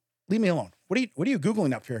leave me alone? What are you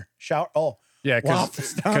Googling up here? Shower. Oh, Yeah, because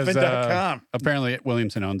Wafflestomping.com. apparently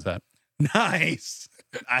Williamson owns that. Nice.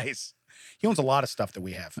 Nice. He owns a lot of stuff that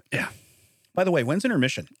we have. Yeah. By the way, when's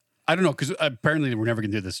intermission? I don't know, because apparently we're never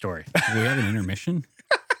going to do this story. We have an intermission.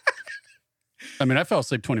 I mean, I fell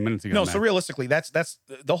asleep 20 minutes ago. No, Mac. so realistically, that's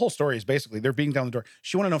the whole story is basically they're beating down the door.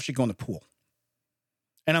 She wanted to know if she could go in the pool.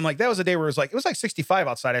 And I'm like, that was a day where it was like 65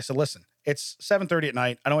 outside. I said, listen, it's 7:30 at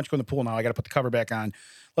night. I don't want you to go in the pool now. I got to put the cover back on.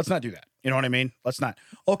 Let's not do that. You know what I mean? Let's not.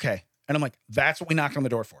 Okay. And I'm like, that's what we knocked on the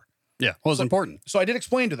door for. Yeah, well, it's important. So I did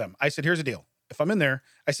explain to them. I said, here's the deal. If I'm in there,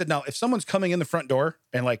 I said, now, if someone's coming in the front door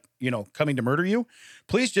and like, coming to murder you,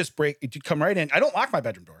 please just come right in. I don't lock my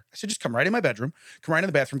bedroom door. I said, just come right in my bedroom, come right in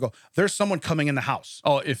the bathroom, go, there's someone coming in the house.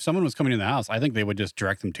 Oh, if someone was coming in the house, I think they would just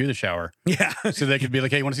direct them to the shower. Yeah. So they could be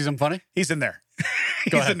like, hey, you want to see something funny? He's in there. Go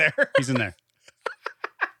He's ahead. in there. He's in there.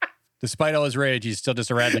 Despite all his rage, he's still just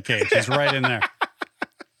a rat in the cage. He's right in there.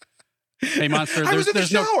 Hey, monster, I was in the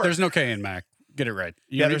shower. there's no K in Mac. Get it right.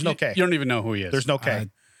 Yeah, there's no K. You don't even know who he is. There's no K.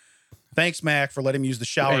 Thanks, Mac, for letting me use the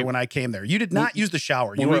shower Hey, when I came there. You did not use the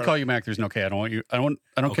shower. When we call you Mac, there's no K. I don't want you. I don't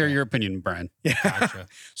care your opinion, Brian. Gotcha.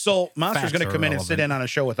 So Monster's Facts going to are come in and sit relevant. in on a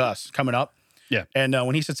show with us coming up. Yeah. And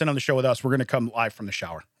when he sits in on the show with us, we're going to come live from the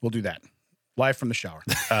shower. We'll do that. Live from the shower.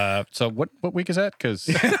 So what week is that? Because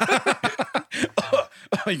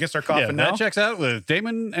You can start coughing now. that checks out with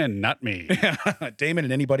Damon and not me. Damon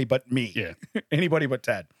and anybody but me. Yeah. Anybody but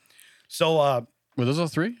Ted. So Were those all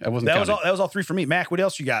three? I wasn't. that was counting. all three for me. Mac, what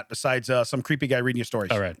else you got besides some creepy guy reading you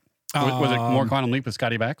stories? All right. Was it more Quantum Leap with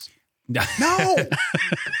Scotty Bax? No.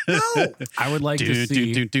 No. I would like to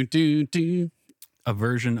see do. a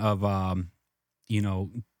version of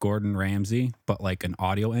Gordon Ramsay, but like an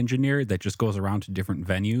audio engineer that just goes around to different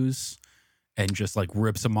venues and just like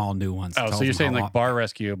rips them all new ones. Oh, Tells so you're them saying how like Bar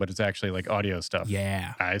Rescue, but it's actually like audio stuff.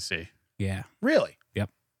 Yeah, I see. yeah, Really?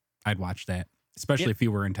 I'd watch that, especially if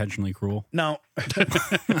you were intentionally cruel. No. Do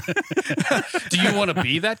you want to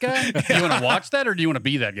be that guy? Do you want to watch that, or do you want to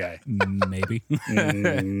be that guy? Maybe.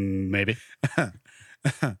 Maybe.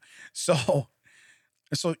 So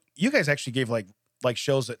you guys actually gave like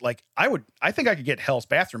shows that like I think I could get Hell's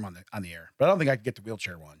Bathroom on the air, but I don't think I could get the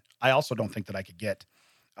wheelchair one. I also don't think that I could get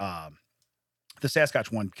the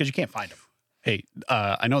Sasquatch one because you can't find them. Hey,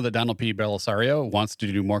 I know that Donald P. Belisario wants to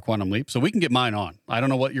do more Quantum Leap, so we can get mine on. I don't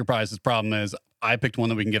know what your prize's problem is. I picked one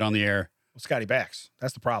that we can get on the air. Well, Scotty Bax.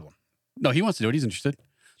 That's the problem. No, he wants to do it. He's interested.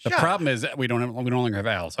 The Shut problem is that we no longer have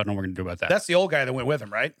Al, so I don't know what we're going to do about that. That's the old guy that went with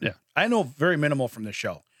him, right? Yeah. I know very minimal from the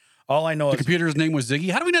show. All I know the is computer's name was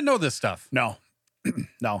Ziggy. How do we not know this stuff? no.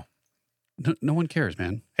 No. No one cares,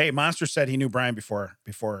 man. Hey, Monster said he knew Brian before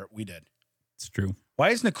we did. It's true. Why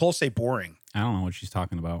does Nicole say boring? I don't know what she's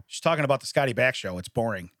talking about. She's talking about the Scotty Bax show. It's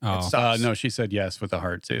boring. Oh. It sucks. No, she said yes with a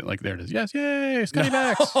heart. See, like there it is. Yes, yay, Scotty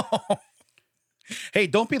Bax. Hey,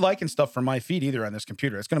 don't be liking stuff from my feed either on this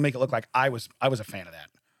computer. It's going to make it look like I was a fan of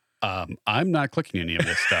that. I'm not clicking any of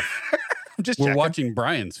this stuff. I'm just We're checking. watching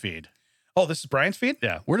Brian's feed. Oh, this is Brian's feed?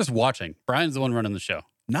 Yeah, we're just watching. Brian's the one running the show.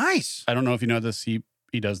 Nice. I don't know if you know this. He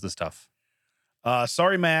does the stuff.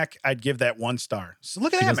 Sorry, Mac. I'd give that 1 star. So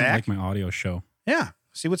look at She that, doesn't Mac. like my audio show. Yeah.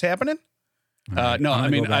 See what's happening? No, I'm I gonna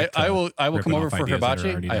mean, go back I to will come ripping over off for ideas that are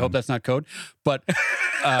hibachi. already I hope done. that's not code, but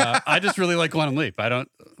I just really like Quantum Leap.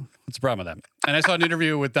 What's the problem with that? And I saw an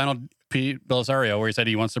interview with Donald P. Belisario where he said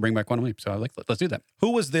he wants to bring back Quantum Leap. So I like, let's do that.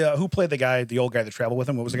 Who played the old guy that traveled with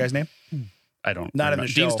him? What was the guy's name? I don't Not in remember.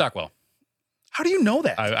 the Dean show. Stockwell. How do you know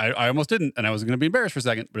that? I almost didn't, and I was going to be embarrassed for a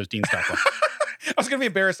second, but it's Dean Stockwell. I was going to be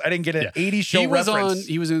embarrassed. I didn't get an Yeah. 80s show He was reference.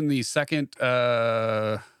 he was in the second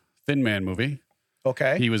Thin Man movie.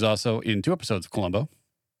 Okay. He was also in 2 episodes of Columbo.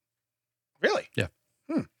 Really?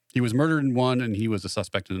 He was murdered in one, and he was a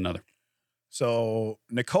suspect in another. So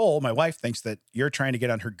Nicole, my wife, thinks that you're trying to get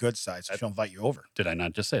on her good side, so she'll invite you over. Did I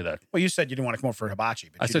not just say that? Well, you said you didn't want to come over for hibachi.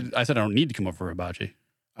 But I you said didn't. I don't need to come over for hibachi.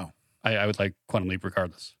 Oh. I would like Quantum Leap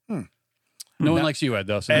regardless. Hmm. No one likes you, Ed,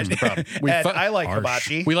 though, so that's the problem. Ed, I like Harsh.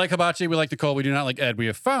 hibachi. We like hibachi. We like Nicole. We do not like Ed. We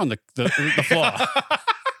have found the flaw.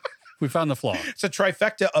 We found the flaw. It's a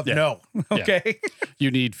trifecta of Yeah. no. Okay.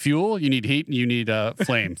 You need fuel, you need heat, and you need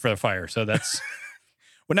flame for the fire. So that's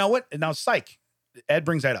Well, now what? Now, Psych. Ed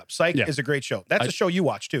brings that up. Psych Yeah. is a great show. That's a show you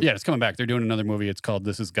watch too. yeah, it's coming back. They're doing another movie. It's called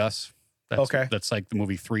This Is Gus. That's, Okay. That's like the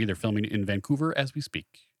movie 3. They're filming it in Vancouver as we speak.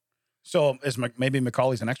 So maybe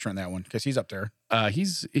Macaulay's an extra in that one because he's up there.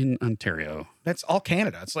 He's in Ontario. That's all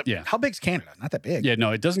Canada. It's like, Yeah. how big's Canada? Not that big. Yeah,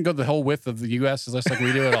 no, it doesn't go the whole width of the U.S. just like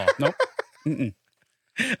we do at all. Nope. Mm-mm.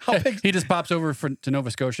 How big? He just pops over to Nova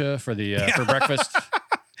Scotia for for breakfast.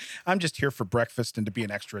 I'm just here for breakfast and to be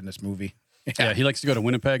an extra in this movie. Yeah, he likes to go to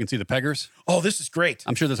Winnipeg and see the Peggers. Oh, this is great.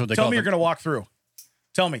 I'm sure that's what they Tell call me you're them. going to walk through.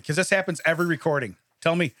 Tell me, because this happens every recording.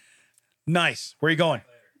 Tell me. Nice. Where are you going? Did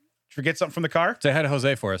you forget something from the car? Say hi to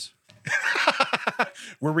Jose for us.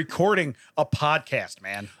 We're recording a podcast,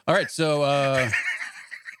 man. All right, so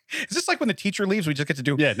Is this like when the teacher leaves, we just get to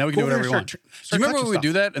do? yeah, now we can go do over whatever there we and want. start Do you remember touching when we stuff?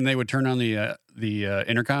 do that and they would turn on the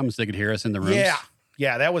intercom so they could hear us in the rooms?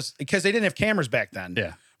 Yeah, that was because they didn't have cameras back then.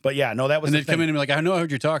 Yeah. But yeah, no, that was And the they'd come in thing. and be like, I know I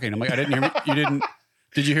heard you talking. I'm like, I didn't hear me. You didn't.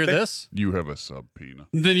 Did you hear this? You have a subpoena.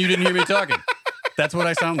 Then you didn't hear me talking. That's what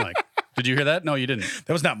I sound like. Did you hear that? No, you didn't.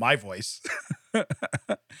 That was not my voice.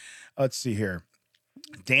 Let's see here.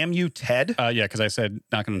 Damn you, Ted. Yeah, because I said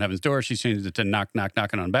knocking on heaven's door. She's changed it to knock, knock,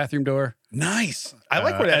 knocking on bathroom door. Nice. I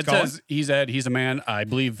like where that's Ed going. says he's Ed. He's a man. I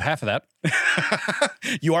believe half of that.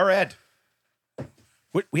 You are Ed.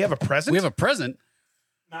 We have a present? We have a present.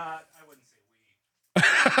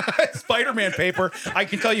 Spider-Man paper. I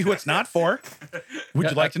can tell you who it's not for. Would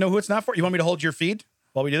you like to know who it's not for? You want me to hold your feed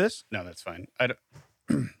while we do this? No, that's fine. I don't,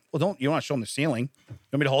 Well, don't. You want to show them the ceiling? You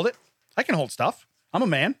want me to hold it? I can hold stuff. I'm a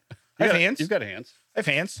man. I have hands. You've got hands. I have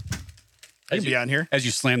hands. I can be on here. As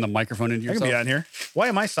you slam the microphone into I yourself. can be on here. Why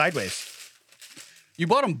am I sideways? You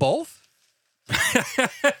bought them both?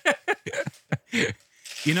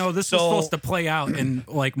 You know, this So- was supposed to play out in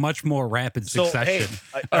like much more rapid So, hey, succession.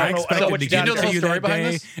 I I don't know expected what to you get got it there. to you Story that behind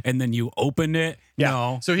day, this? and then you open it. Yeah.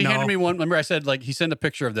 No. So he no. handed me one. Remember, I said, like, he sent a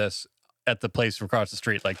picture of this at the place across the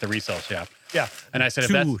street, like the resale shop. Yeah. And I said,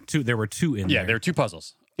 if that's, two. There were two in yeah, there. there were two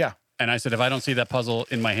puzzles. Yeah. And I said, if I don't see that puzzle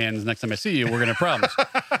in my hands next time I see you, we're going to have problems.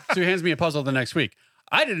 So he hands me a puzzle the next week.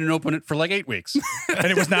 I didn't open it for like 8 weeks. And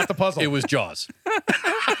it was not the puzzle. It was Jaws.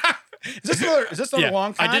 Is this another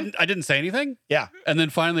long con? I didn't say anything. Yeah. And then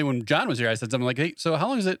finally, when John was here, I said something like, hey, so how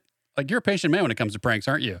long is it? Like, you're a patient man when it comes to pranks,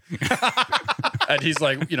 aren't you? And he's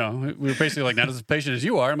like, we were basically like, not as patient as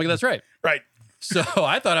you are. I'm like, that's right. Right. So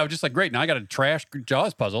I thought I was just like, great, now I got a trash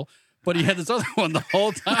Jaws puzzle. But he had this other one the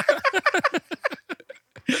whole time.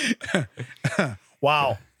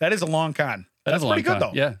 Wow. That is a long con. That That's is a pretty long good,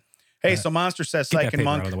 time. though. Yeah. Hey, so Monster says Get Psych that and paper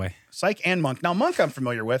Monk. out of the way. Psych and Monk. Now, Monk I'm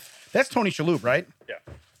familiar with. That's Tony Shalhoub, right? Yeah.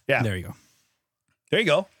 Yeah. There you go. There you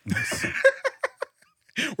go.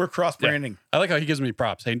 We're cross-branding. I like how he gives me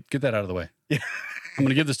props. Hey, get that out of the way. Yeah. I'm going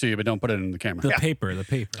to give this to you, but don't put it in the camera. The paper.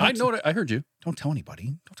 I know it. I heard you. Don't tell anybody.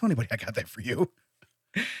 Don't tell anybody I got that for you.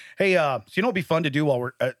 Hey, so you know what'd be fun to do while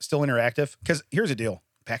we're still interactive? Because here's the deal.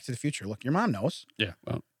 Back to the Future. Look, your mom knows. Yeah.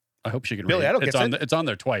 Well, I hope she can Billy read Idol it. gets it. It's on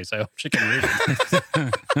there twice. I hope she can read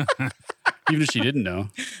it. Even if she didn't know.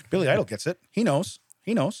 Billy Idol gets it. He knows.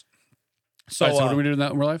 He knows. So, So, what are we doing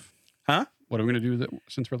that when we're live? huh? What are we going to do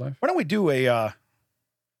since we're live? Why don't we do a, how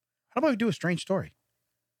about we do a strange story?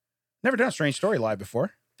 Never done a strange story live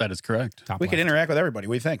before. That is correct. Top We could left. interact with everybody.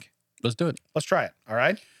 What do you think? Let's do it. Let's try it. All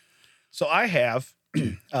right. So I have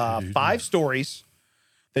 5 stories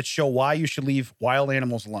that show why you should leave wild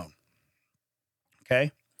animals alone.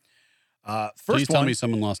 Okay. First Please tell one. me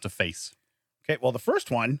someone lost a face. Okay. Well, the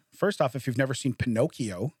first one. First off, if you've never seen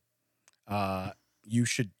Pinocchio, you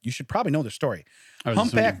should probably know the story. I was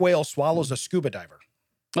Humpback assuming- whale swallows a scuba diver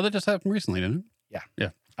Oh, that just happened recently, didn't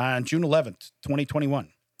it? on June 11th, 2021.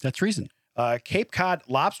 That's reason. Cape Cod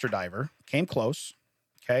lobster diver came close,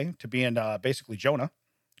 okay, to being basically Jonah.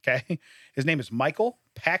 Okay. His name is Michael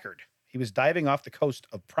Packard. He was diving off the coast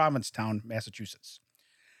of Provincetown, Massachusetts.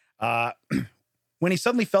 When he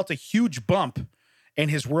suddenly felt a huge bump and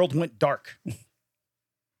his world went dark.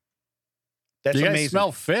 That's Do you amazing. guys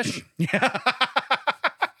smell fish? Yeah.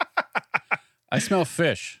 I smell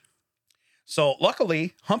fish. So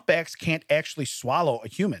luckily, humpbacks can't actually swallow a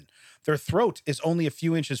human. Their throat is only a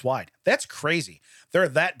few inches wide. That's crazy. They're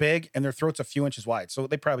that big and their throat's a few inches wide. So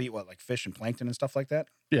they probably eat like fish and plankton and stuff like that.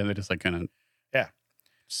 Yeah, they just like kind of Yeah.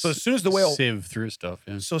 So as soon as the whale sieve through stuff.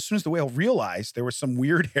 Yeah. So as soon as the whale realized there was some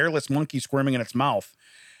weird hairless monkey squirming in its mouth,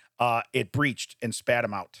 it breached and spat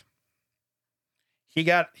him out. He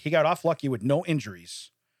got off lucky with no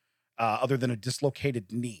injuries, other than a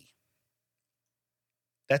dislocated knee.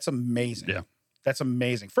 That's amazing. Yeah. That's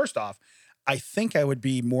amazing. First off, I think I would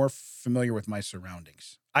be more familiar with my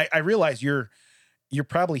surroundings. I realize you're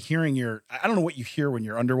probably hearing I don't know what you hear when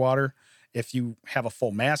you're underwater. If you have a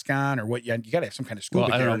full mask on or what, you got to have some kind of scuba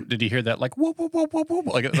Well, I gear. don't know. Did you hear that? Like whoop whoop whoop whoop whoop,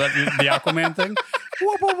 like the Aquaman thing.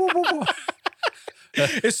 Whoop whoop whoop whoop.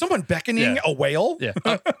 Whoop. Is someone beckoning Yeah. a whale? Yeah.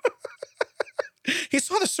 He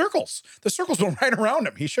saw the circles. The circles went right around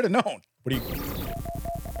him. He should have known. What do you?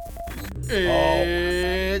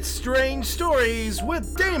 It's Strange Stories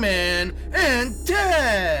with Damon and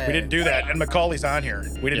Ted. We didn't do that, and Macaulay's on here.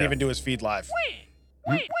 We didn't Yeah. even do his feed live.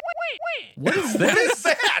 Wait. What is What is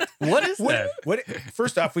that? What is that? What?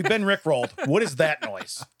 First off, we've been rickrolled. What is that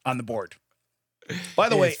noise on the board? By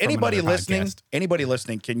the way, It's from anybody another listening, podcast. anybody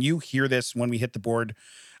listening, can you hear this when we hit the board?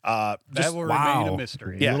 That will remain a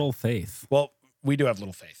mystery. Yeah. Little faith. Well, we do have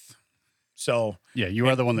little faith. So Yeah, you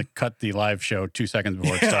are the one that cut the live show 2 seconds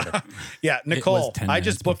before it started. yeah, Nicole, 10 I minutes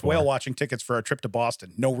just booked before. whale watching tickets for a trip to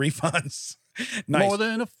Boston. No refunds. Nice. More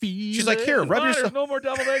than a feeling. She's like, here, rub yourself, no more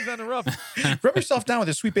deviled eggs on the roof. rub yourself down with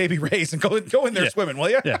a sweet baby rays and go in there Yeah. swimming, will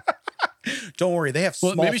you? Yeah. Don't worry, they have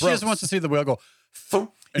Well, small maybe she just throats. wants to see the whale go,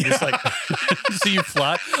 "Thump," and just like see you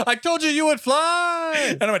fly. I told you would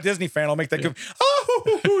fly. And I'm a Disney fan. I'll make that go,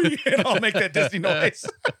 oh, and I'll make that Disney noise.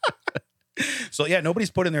 So yeah,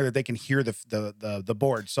 nobody's put in there that they can hear the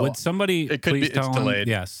board. So Would somebody It could please be- tell it's him? delayed.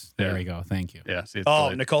 Yes. There Yeah. we go. Thank you. Yeah, see, it's oh,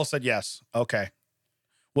 delayed. Nicole said yes. Okay.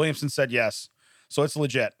 Williamson said yes. So it's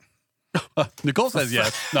legit. Nicole says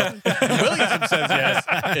yes. No, Williamson says yes.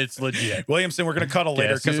 It's legit. Williamson, we're gonna cuddle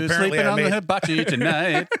later Guess because who's apparently sleeping I on made the hibachi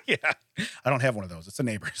tonight. yeah. I don't have one of those. It's a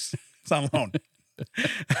neighbor's. It's on loan.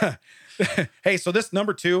 Hey, so this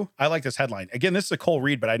number 2, I like this headline. Again, this is a Cole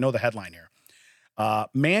Reed, but I know the headline here.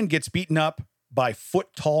 Man gets beaten up by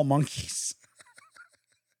foot-tall monkeys.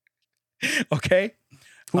 Okay?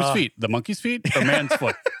 Whose feet? The monkey's feet or man's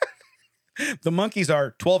foot? The monkeys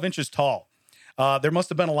are 12 inches tall. There must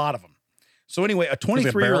have been a lot of them. So anyway, a Could be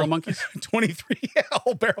a 23 barrel year of monkeys. 23, yeah, a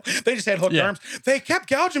whole barrel. They just had hooked Yeah. arms. They kept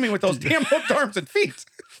gouging me with those damn hooked arms and feet.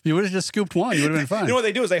 You would have just scooped one. You would have been fine. You know what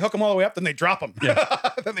they do is they hook them all the way up, then they drop them.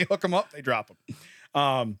 Yeah. Then they hook them up, they drop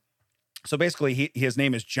them. So basically, his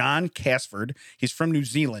name is John Casford. He's from New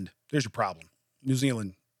Zealand. There's your problem. New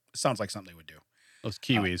Zealand sounds like something they would do. Those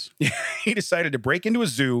Kiwis. He decided to break into a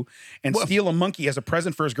zoo and steal a monkey as a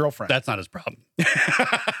present for his girlfriend. That's not his problem.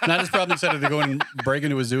 Not his problem. He decided to go and break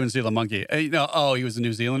into a zoo and steal a monkey. Hey, no, oh, he was a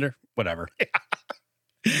New Zealander? Whatever.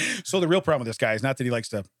 So the real problem with this guy is not that he likes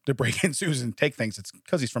to break in zoos and take things. It's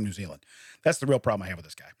because he's from New Zealand. That's the real problem I have with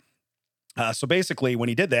this guy. So basically, when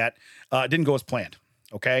he did that, it didn't go as planned.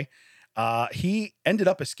 Okay. He ended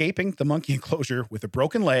up escaping the monkey enclosure with a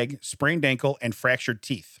broken leg, sprained ankle, and fractured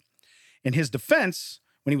teeth. In his defense,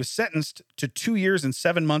 when he was sentenced to 2 years and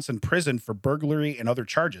 7 months in prison for burglary and other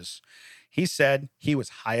charges, he said he was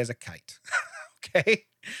high as a kite. Okay.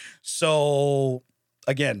 So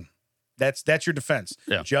again, that's your defense.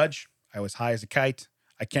 Yeah. Judge, I was high as a kite.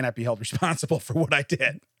 I cannot be held responsible for what I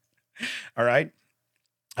did. All right.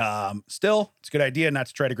 Still, it's a good idea not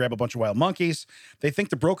to try to grab a bunch of wild monkeys. They think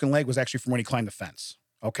the broken leg was actually from when he climbed the fence.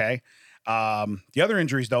 Okay. The other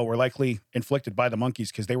injuries, though, were likely inflicted by the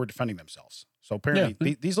monkeys because they were defending themselves. So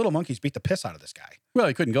apparently, Yeah. these little monkeys beat the piss out of this guy. Well,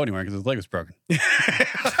 he couldn't go anywhere because his leg was broken.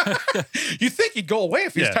 You think he'd go away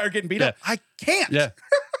if he was Yeah. tired of getting beat Yeah. up? I can't. Yeah.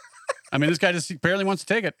 I mean, this guy just barely wants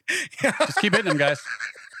to take it. Just keep hitting him, guys.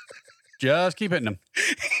 Just keep hitting him.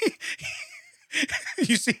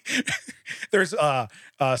 You see, there's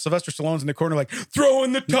Sylvester Stallone's in the corner, like, throw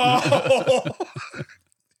in the towel.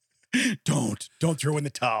 Don't throw in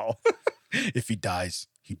the towel. If he dies,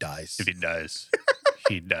 he dies. If he dies,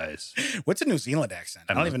 he dies. What's a New Zealand accent?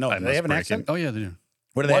 I don't even know. Do they have an accent? Oh, yeah, they do.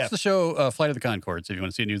 What do they Watch have? the show Flight of the Conchords if you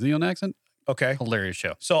want to see a New Zealand accent. Okay. Hilarious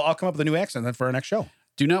show. So I'll come up with a new accent then for our next show.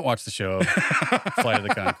 Do not watch the show Flight of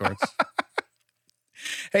the Conchords.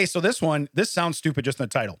 Hey, so this sounds stupid just in the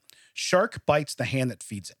title. Shark bites the hand that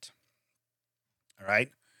feeds it. All right.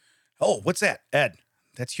 Oh, what's that? Ed,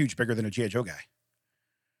 that's huge, bigger than a G.I. Joe guy.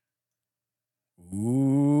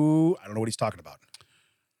 Ooh, I don't know what he's talking about.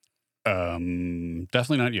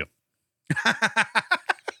 Definitely not you.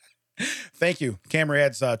 Thank you. Camera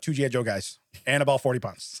adds 2 G.I. Joe guys and about 40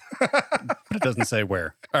 pounds. But it doesn't say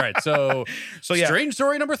where. All right, so So yeah, strange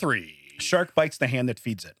story number 3. shark bites the hand that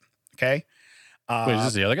feeds it. Okay. Wait, is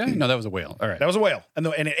this the other guy? No, that was a whale. All right. That was a whale, and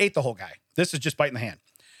it ate the whole guy. This is just biting the hand.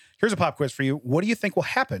 Here's a pop quiz for you. What do you think will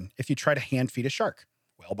happen if you try to hand feed a shark?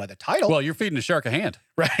 Well, by the title, Well, you're feeding a shark a hand.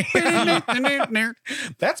 right? Yeah.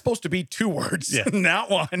 That's supposed to be 2 words, Yeah. not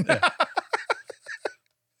 1.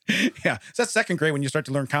 Yeah. So that's 2nd grade when you start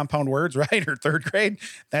to learn compound words, right? Or 3rd grade.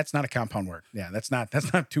 That's not a compound word. Yeah, that's not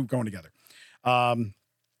 2 going together.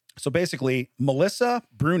 So basically, Melissa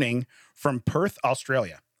Bruning from Perth,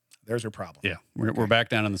 Australia. There's her problem. Yeah, we're back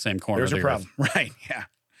down in the same corner. There's of her the earth. problem. Right. Yeah.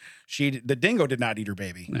 The dingo did not eat her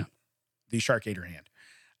baby. Yeah. The shark ate her hand.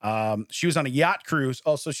 She was on a yacht cruise.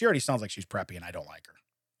 Oh, so she already sounds like she's preppy, and I don't like her.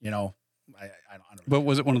 You know, I don't. But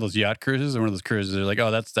was it one of those yacht cruises or one of those cruises? They're like,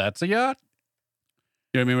 oh, that's a yacht.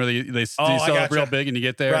 You know what I mean? Where they Oh, I sell it real gotcha. big and you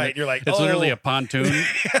get there. Right, and you're like, it's literally oh. a pontoon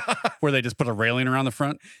where they just put a railing around the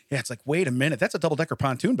front. Yeah, it's like, wait a minute, that's a double-decker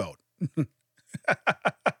pontoon boat.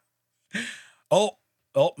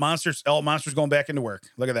 Oh, monsters! Oh, monsters going back into work.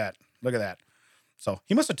 Look at that. So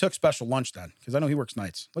he must have took special lunch then, because I know he works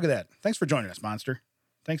nights. Look at that. Thanks for joining us, Monster.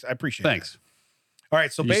 Thanks, I appreciate it. Thanks. All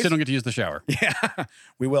right. So You still basically, don't get to use the shower. yeah,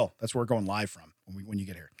 we will. That's where we're going live from when you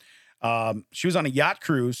get here. She was on a yacht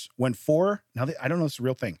cruise when I don't know if it's a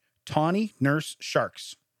real thing, tawny nurse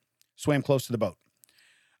sharks swam close to the boat.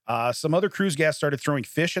 Some other cruise guests started throwing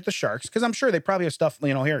fish at the sharks because I'm sure they probably have stuff,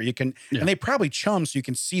 here you can, and they probably chum so you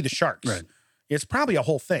can see the sharks. Right. It's probably a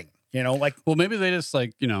whole thing, like Well, maybe they just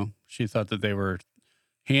she thought that they were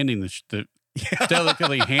handing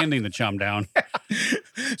delicately handing the chum down.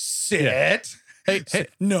 sit. Hey,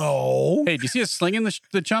 No. hey, do you see us slinging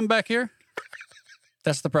the chum back here?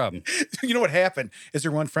 That's the problem. You know what happened is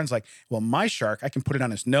their one friend's like, well, my shark, I can put it on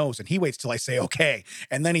his nose, and he waits till I say okay,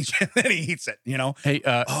 and then he eats it. Hey,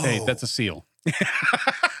 hey, that's a seal.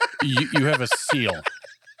 you have a seal.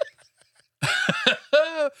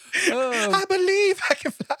 I believe I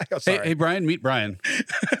can fly. Oh, sorry. Hey, Brian, meet Brian.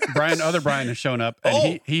 Other Brian has shown up,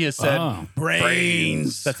 and he has said,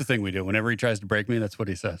 brains. That's the thing we do. Whenever he tries to break me, that's what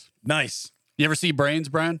he says. Nice. You ever see Brains,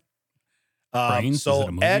 Brian? Brains? Is it So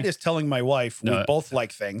a movie? Ed is telling my wife we No. both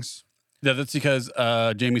like things. Yeah, that's because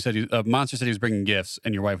Jamie said Monster said he was bringing gifts,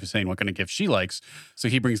 and your wife was saying what kind of gifts she likes. So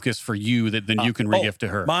he brings gifts for you that then you can re-gift to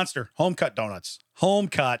her. Monster home cut donuts. Home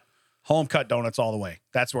cut donuts all the way.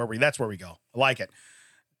 That's where we go. I like it.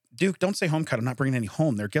 Duke, don't say home cut. I'm not bringing any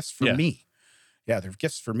home. They're gifts for me. Yeah, they're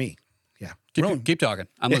gifts for me. Yeah. Keep talking.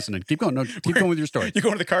 I'm listening. Keep going. No, keep going with your story. You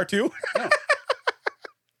going to the car too? No.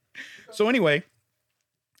 So anyway,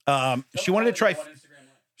 she wanted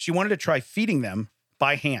to try feeding them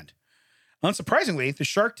by hand. Unsurprisingly, the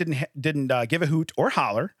shark didn't give a hoot or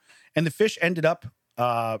holler, and the fish ended up.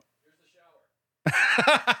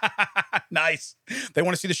 Nice. They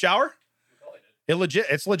want to see the shower?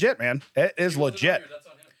 It's legit, man. It is legit.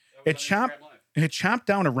 It chomped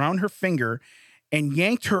down around her finger and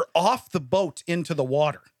yanked her off the boat into the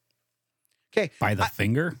water. Okay. By the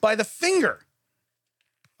finger? By the finger.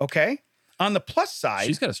 Okay. On the plus side.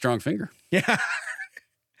 She's got a strong finger. Yeah.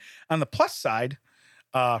 On the plus side,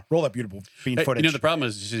 roll that beautiful bean Hey, footage. the problem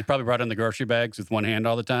is she probably brought in the grocery bags with one hand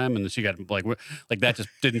all the time, and then she got like that just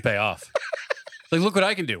didn't pay off. Like, look what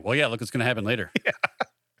I can do. Well, yeah, look what's going to happen later.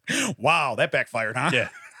 Wow, that backfired, huh? Yeah.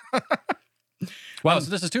 Wow, so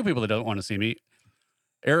this is two people that don't want to see me.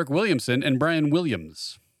 Eric Williamson and Brian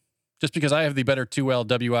Williams. Just because I have the better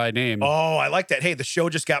 2LWI name. Oh, I like that. Hey, the show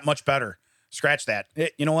just got much better. Scratch that.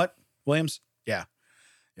 You know what, Williams? Yeah.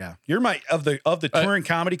 You're my of the touring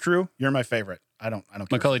comedy crew. You're my favorite. I don't care.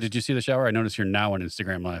 Macaulay, did you see the shower? I noticed you're now on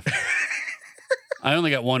Instagram Live. I only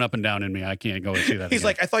got one up and down in me. I can't go and see that. He's again.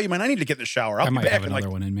 like, I thought you might. I need to get in the shower. I'll I be might back. have And another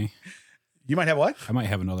one in me. You might have what? I might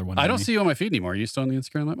have another one. I in don't me. see you on my feed anymore. Are you still on the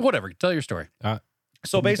Instagram Live? Whatever. Tell your story. So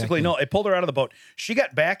We'll be basically, back no, it pulled her out of the boat. She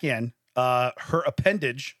got back in. Her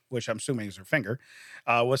appendage, which I'm assuming is her finger,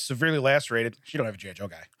 was severely lacerated. She don't have a G.I. Joe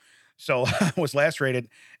guy. So was lacerated,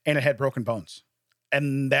 and it had broken bones.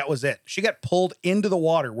 And that was it. She got pulled into the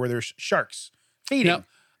water where there's sharks feeding. Now,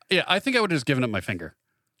 yeah, I think I would have just given up my finger.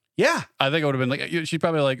 Yeah. I think I would have been like, she'd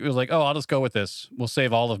probably was like, oh, I'll just go with this. We'll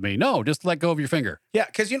save all of me. No, just let go of your finger. Yeah.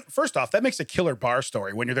 Because first off, that makes a killer bar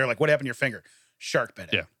story when you're there, like, what happened to your finger? Shark bit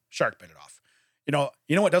it. Yeah. Shark bit it off.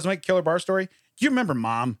 You know what doesn't make a killer bar story? Do you remember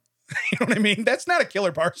Mom? You know what I mean? That's not a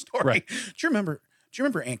killer bar story. Right. Do you remember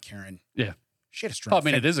Aunt Karen? Yeah. She had a strong Oh, I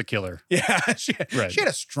mean, finger. it is a killer. Yeah, she Right. had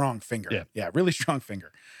a strong finger. Yeah. Really strong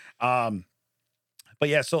finger. But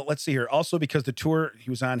yeah, so let's see here. Also, because the tour he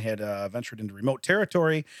was on had ventured into remote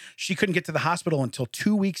territory, she couldn't get to the hospital until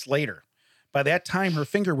 2 weeks later. By that time, her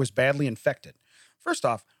finger was badly infected. First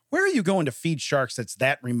off, where are you going to feed sharks that's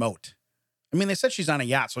that remote? I mean, they said she's on a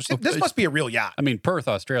yacht, so this must be a real yacht. I mean, Perth,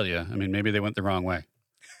 Australia. I mean, maybe they went the wrong way.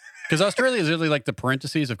 Because Australia is really like the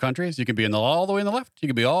parentheses of countries. You can be all the way in the left. You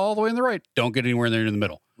can be all the way in the right. Don't get anywhere near in the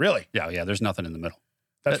middle. Really? Yeah. There's nothing in the middle.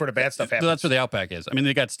 That's where the bad stuff happens. That's where the Outback is. I mean,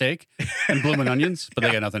 they got steak and blooming onions, but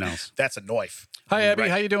they got nothing else. That's a knife. Hi, Abby.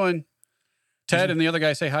 Right. How you doing? Ted and the other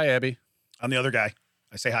guy say hi, Abby. I'm the other guy.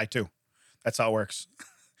 I say hi too. That's how it works.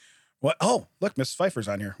 What? Oh, look, Mrs. Pfeiffer's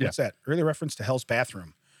on here. What's that? Early reference to Hell's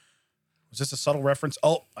Bathroom. Was this a subtle reference?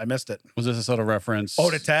 Oh, I missed it. Was this a subtle reference? Oh,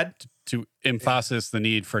 to Ted? To emphasis the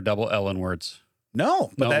need for double L in words.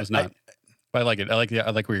 No, but No, it was not. I like it. I like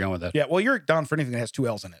where you're going with that. Yeah, well, you're down for anything that has two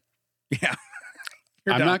L's in it. Yeah.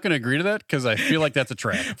 You're I'm down. not going to agree to that because I feel like that's a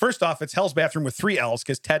trap. First off, it's Hell's Bathroom with three L's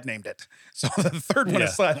because Ted named it. So the third one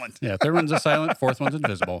is silent. Yeah, third one's a silent, fourth one's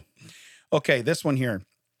invisible. Okay, this one here.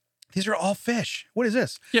 These are all fish. What is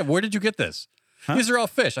this? Yeah, where did you get this? Huh? These are all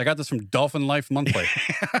fish. I got this from Dolphin Life Monthly.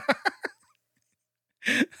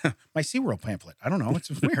 My SeaWorld pamphlet. I don't know. It's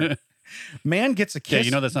weird. Man gets a kiss. Yeah, you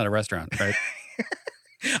know that's not a restaurant, right?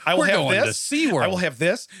 I will We're have going this. to SeaWorld. I will have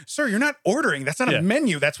this. Sir, you're not ordering. That's not Yeah. a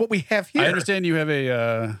menu. That's what we have here. I understand you have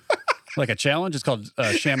a Like a challenge? It's called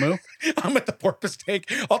Shamu. I'm at the porpoise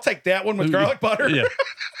steak. I'll take that one with garlic butter. Yeah.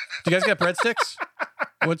 Do you guys got breadsticks?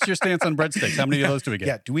 What's your stance on breadsticks? How many of those do we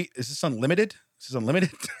get? Yeah. Is this unlimited? This is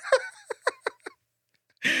unlimited.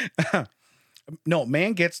 No,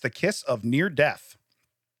 man gets the kiss of near death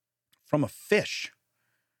from a fish.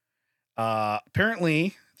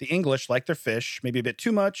 Apparently, the English like their fish, maybe a bit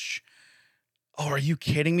too much. Oh, are you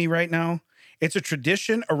kidding me right now? It's a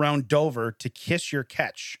tradition around Dover to kiss your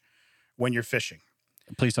catch when you're fishing.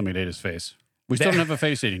 Please tell me it ate his face. We still don't have a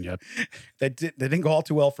face eating yet. That didn't go all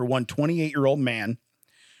too well for one 28-year-old man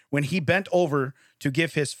when he bent over to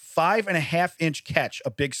give his 5.5-inch catch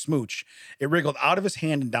a big smooch. It wriggled out of his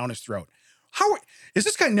hand and down his throat. How is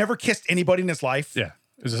this guy never kissed anybody in his life? Yeah.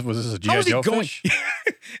 Was this a How G.I. is he Joe going? fish?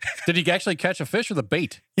 Did he actually catch a fish or the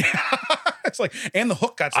bait? It's like, and the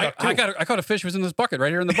hook got stuck too. I caught a fish. It was in this bucket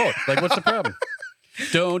right here in the boat. Like, what's the problem?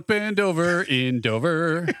 Don't bend over in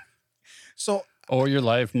Dover, So or your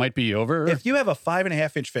life might be over. if you have a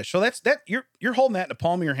 5.5-inch fish, so that's you're holding that in the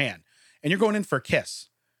palm of your hand, and you're going in for a kiss.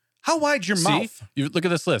 How wide's your mouth? You look at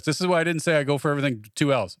this list. This is why I didn't say I go for everything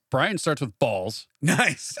 2 L's. Brian starts with balls.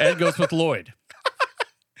 Nice. Ed goes with Lloyd.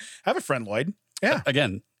 I have a friend, Lloyd. Yeah.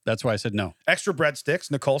 Again, that's why I said no. Extra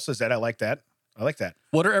breadsticks. Nicole says that. I like that. I like that.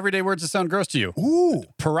 What are everyday words that sound gross to you? Ooh.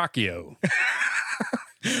 Paracchio.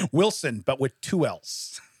 Wilson, but with 2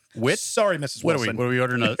 L's. Wit? Sorry, Mrs. What Wilson. are we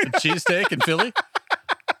ordering? A cheesesteak in Philly?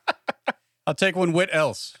 I'll take one wit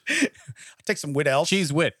else. I'll take some wit L's.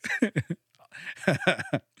 Cheese wit.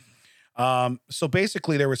 So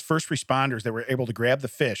basically, there was first responders that were able to grab the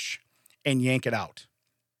fish and yank it out.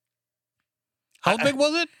 How big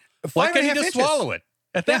was it? 5.5 Why can't he just inches. swallow it?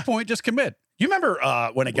 At that Yeah. point, just commit. You remember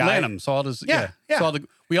when a guy? Lanham saw his, Yeah.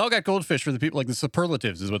 we all got goldfish for the people, like the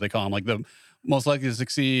superlatives is what they call them, like the most likely to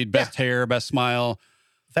succeed, best hair, best smile.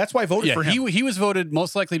 That's why I voted for him. He was voted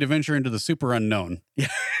most likely to venture into the super unknown. Yeah.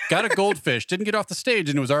 Got a goldfish, didn't get off the stage,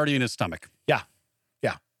 and it was already in his stomach. Yeah.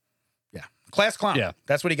 Class clown. Yeah.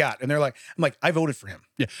 That's what he got. And they're like, I'm like, I voted for him.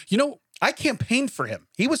 Yeah, you know, I campaigned for him.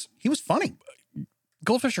 He was funny.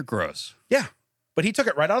 goldfish are gross. Yeah. But he took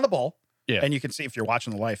it right out of the bowl. Yeah. And you can see if you're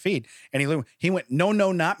watching the live feed. And he went, no,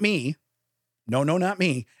 not me. No, not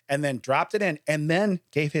me. And then dropped it in and then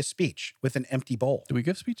gave his speech with an empty bowl. Do we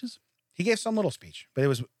give speeches? He gave some little speech, but it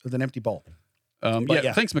was with an empty bowl.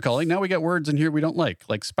 Yeah. Thanks, Macaulay. Now we got words in here we don't like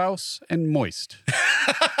spouse and moist.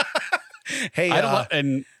 Hey, I don't,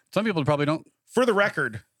 and some people probably don't. for the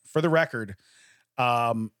record,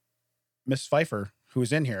 Miss Pfeiffer, who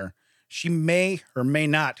is in here, she may or may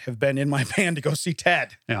not have been in my band to go see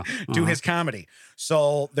Ted Yeah. do his comedy.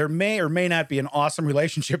 So there may or may not be an awesome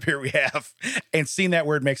relationship here we have. And seeing that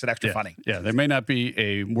word makes it extra funny. Yeah, there may not be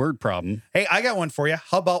a word problem. Hey, I got one for you.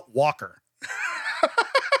 How about Walker?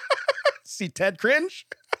 See Ted cringe?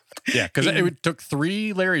 Yeah, because it took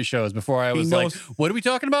 3 Larry shows before I was like, knows- what are we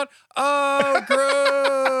talking about? Oh,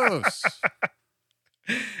 gross.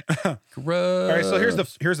 Gross. All right, so here's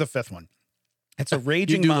the fifth one. It's a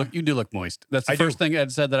raging mom. You do look moist. That's the I do. first thing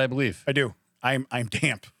Ed said that I believe. I do. I'm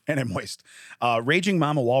damp and I'm moist. Raging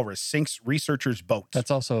mama walrus sinks researcher's boat. That's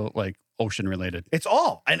also like ocean related. It's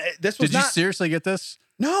all. And this was Did you not. seriously get this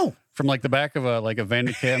No, from like the back of a Van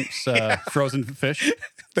de Kamp's frozen fish?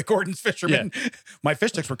 the Gordon's fisherman. My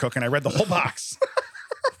fish sticks were cooking. I read the whole box.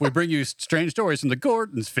 We bring you strange stories from the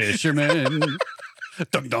Gordon's fishermen.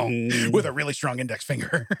 Dong dong. With a really strong index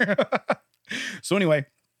finger. So anyway,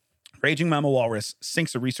 raging mama walrus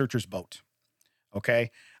sinks a researcher's boat.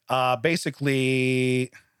 Okay.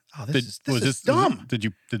 Basically, this is dumb.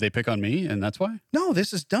 Did they pick on me and that's why? No,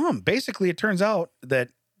 this is dumb. Basically, it turns out that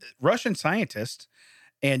Russian scientists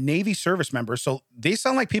and Navy service members, so they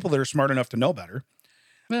sound like people that are smart enough to know better.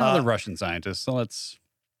 Well, they're Russian scientists, so let's.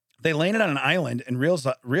 They landed on an island and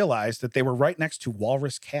realized that they were right next to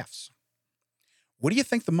walrus calves. What do you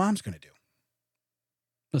think the mom's going to do?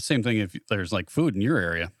 The same thing if there's like food in your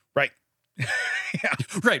area. Right.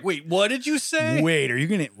 Right. Wait, what did you say? Wait, are you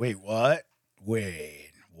going to wait? What?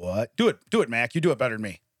 Wait, what? Do it, Mac. You do it better than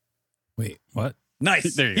me. Wait, what?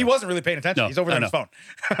 Nice. There you He go. wasn't really paying attention. No, He's over there I on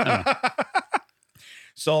his phone.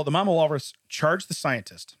 So the mama walrus charged the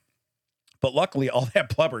scientist, but luckily all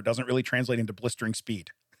that blubber doesn't really translate into blistering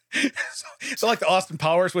speed. so like the Austin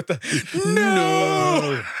Powers with the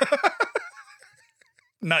no.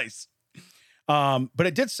 Nice. But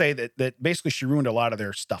it did say that basically she ruined a lot of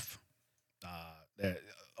their stuff,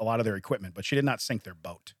 a lot of their equipment, but she did not sink their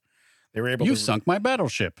boat. They were able You to sunk my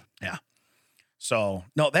battleship. Yeah. So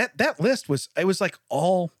no, that list was like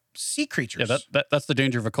all sea creatures. Yeah, that's the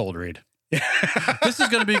danger of a cold read. This is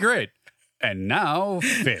going to be great. And now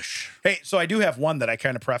fish. Hey, so I do have one that I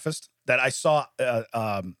kind of prefaced that I saw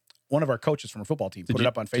one of our coaches from our football team put it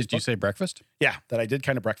up on Facebook. Did you say breakfast? Yeah, that I did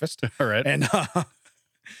kind of breakfast. All right. And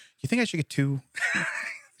you think I should get 2?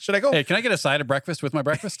 Should I go? Hey, can I get a side of breakfast with my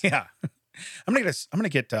breakfast? Yeah. I'm gonna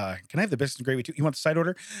get. Can I have the biscuits and gravy too? You want the side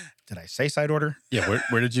order? Did I say side order? Yeah.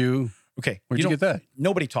 Where did you? Okay. Where'd you get that?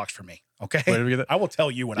 Nobody talks for me. Okay. Where did we get that? I will tell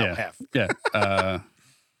you when I'll have. Yeah.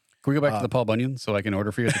 Can we go back to the Paul Bunyan so I can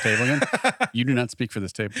order for you at the table again? You do not speak for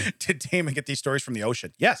this table. Did Damon get these stories from the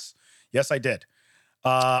ocean? Yes. Yes, I did.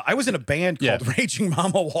 I was in a band called Raging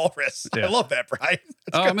Mama Walrus. Yeah. I love that, Brian.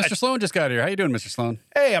 Oh, That's good. Mr. Sloan just got here. How you doing, Mr. Sloan?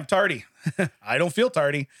 Hey, I'm tardy. I don't feel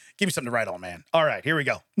tardy. Give me something to write on, man. All right, here we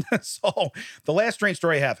go. So the last strange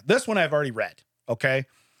story I have, this one I've already read, okay?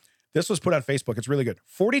 This was put on Facebook. It's really good.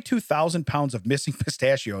 42,000 pounds of missing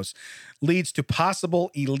pistachios leads to possible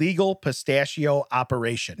illegal pistachio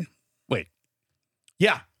operation. Wait.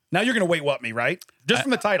 Yeah. Now you're going to wait what me, right? Just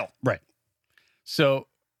from the title. Right. So,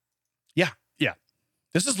 Yeah. yeah.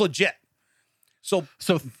 This is legit. So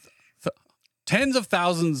tens of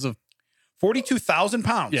thousands of 42,000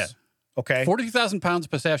 pounds. Yeah. Okay. 42,000 pounds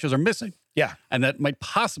of pistachios are missing. Yeah. And that might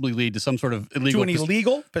possibly lead to some sort of illegal To an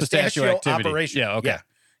illegal pistachio activity. operation. Yeah, okay.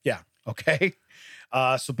 Yeah. Okay.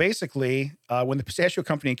 So basically, when the pistachio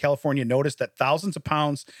company in California noticed that thousands of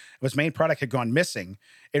pounds of its main product had gone missing,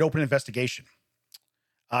 it opened an investigation.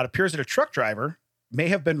 It appears that a truck driver may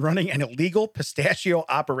have been running an illegal pistachio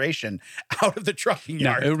operation out of the trucking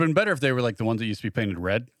Now, yard. it would have been better if they were like the ones that used to be painted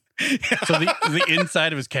red. So the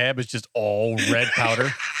inside of his cab is just all red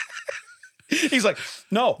powder. He's like,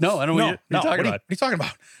 no, No, I don't know what you're talking What about. are you talking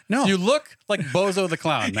about? No. You look like Bozo the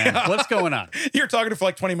Clown, man. What's going on? You're talking to him for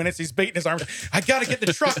like 20 minutes. He's beating his arms. I got to get in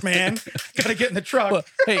the truck, man. Got to get in the truck. Well,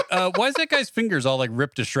 hey, why is that guy's fingers all like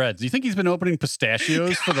ripped to shreds? Do you think he's been opening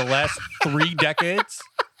pistachios for the last 3 decades?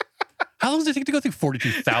 How long does it take to go through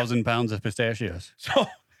 42,000 pounds of pistachios? So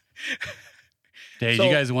Hey, So- do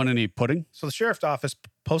you guys want any pudding? So the sheriff's office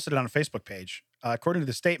posted it on a Facebook page. According to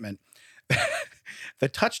the statement, the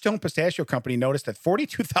Touchstone Pistachio Company noticed that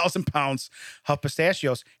 42,000 pounds of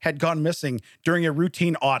pistachios had gone missing during a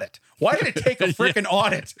routine audit. Why did it take a freaking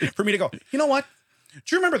audit for me to go, you know what? Do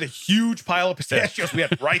you remember the huge pile of pistachios we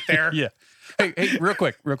had right there? Yeah. Hey, real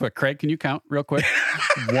quick. Craig, can you count real quick?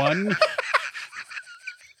 1,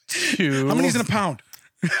 2. How many's in a pound?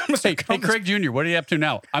 Hey, Craig Jr., what are you up to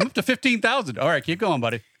now? I'm up to 15,000. All right, keep going,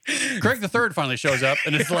 buddy. Craig the third finally shows up,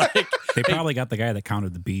 and it's like, They probably got the guy that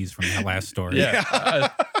counted the bees from that last story. yeah.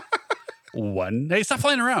 1. Hey, stop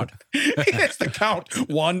flying around. It's the count.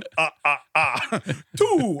 1,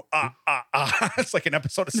 2, It's like an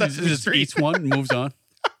episode of Sesame Just Street. eats one, moves on.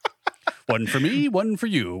 1 for me, 1 for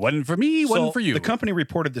you. 1 for me, 1 So for you. The company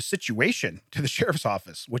reported the situation to the sheriff's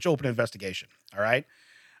office, which opened an investigation. All right.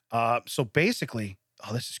 So basically,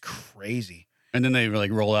 this is crazy. And then they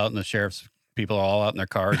like roll out, and the sheriff's people are all out in their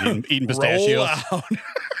cars eating pistachios. Roll out.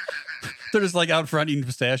 They're just like out front eating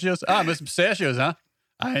pistachios. Missing pistachios, huh?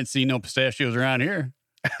 I ain't seen no pistachios around here.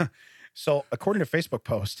 So according to a Facebook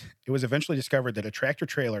post, it was eventually discovered that a tractor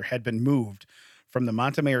trailer had been moved from the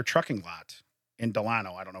Montemayor trucking lot in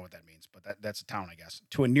Delano. I don't know what that means, but that's a town, I guess,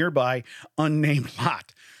 to a nearby unnamed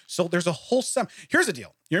lot. So there's a whole Here's the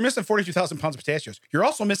deal. You're missing 42,000 pounds of pistachios. You're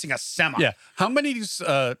also missing a semi. Yeah. How many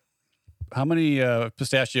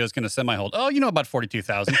pistachios can a semi hold? Oh, about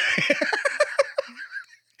 42,000.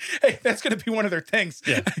 Hey, that's going to be one of their things.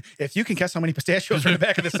 Yeah. If you can guess how many pistachios are in the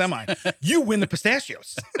back of the semi, you win the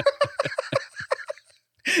pistachios.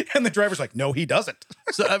 And the driver's like, no, he doesn't.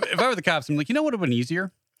 So if I were the cops, I'm like, what would have been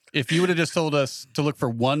easier? If you would have just told us to look for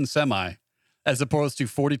one semi as opposed to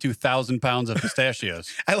 42,000 pounds of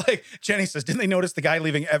pistachios. I like, Jenny says, didn't they notice the guy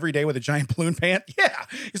leaving every day with a giant balloon pant? Yeah.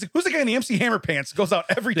 He's like, who's the guy in the MC Hammer pants? Goes out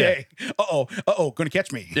every day. Uh-oh, going to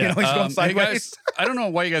catch me. Yeah. He's going Hey, sideways. guys, I don't know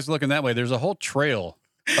why you guys are looking that way. There's a whole trail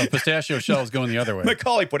of pistachio shells going the other way.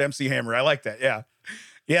 Macaulay put MC Hammer. I like that. Yeah.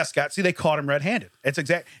 Yeah, Scott. See, they caught him red-handed. It's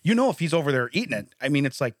exact. If he's over there eating it, I mean,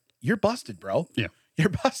 it's like, you're busted, bro. Yeah. You're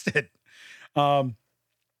busted.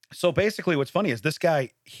 So basically what's funny is this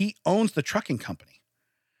guy, he owns the trucking company.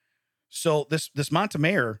 So this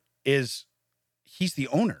Montemayor he's the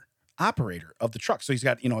owner, operator of the truck. So he's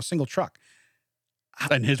got, a single truck.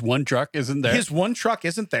 And his one truck isn't there. His one truck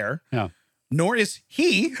isn't there. Yeah. Nor is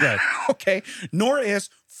he. Right. Okay. Nor is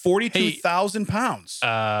 42,000 pounds.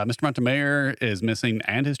 Mr. Montemayor is missing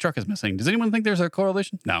and his truck is missing. Does anyone think there's a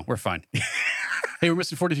correlation? No, we're fine. Hey, we're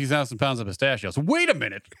missing 42,000 pounds of pistachios. Wait a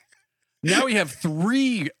minute. Now we have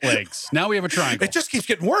 3 legs. Now we have a triangle. It just keeps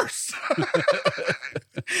getting worse.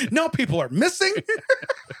 Now people are missing.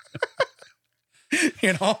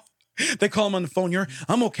 They call him on the phone.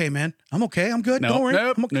 I'm okay, man. I'm okay. I'm good. Nope, Don't worry.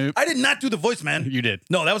 nope, I'm okay. nope. I did not do the voice, man. You did.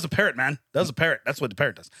 No, that was a parrot, man. That was a parrot. That's what the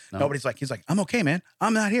parrot does. No. Nobody's like, he's like, I'm okay, man.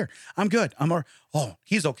 I'm not here. I'm good. Oh,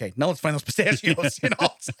 he's okay. Now let's find those pistachios. It's like,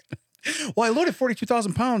 well, I loaded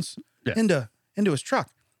 42,000 pounds into his truck.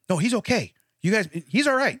 No, he's okay. You guys, he's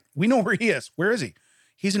all right. We know where he is. Where is he?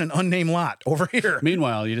 He's in an unnamed lot over here.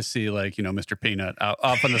 Meanwhile, you just see like, Mr. Peanut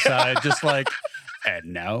off on the side, just like,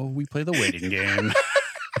 and now we play the waiting game.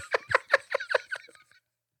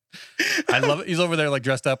 I love it. He's over there like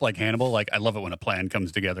dressed up like Hannibal. Like, I love it when a plan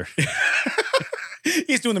comes together.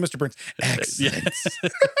 He's doing the Mr. Burns. Excellent.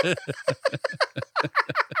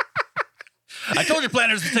 I told you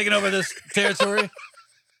planners was taking over this territory.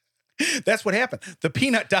 That's what happened. The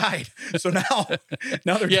peanut died. So now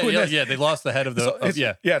they're doing this. Yeah. They lost the head of the. So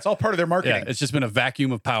it's all part of their marketing. Yeah, it's just been a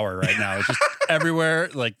vacuum of power right now. It's just everywhere,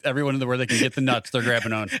 like everyone where they can get the nuts, they're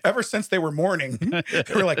grabbing on. Ever since they were mourning, they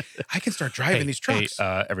were like, I can start driving these trucks.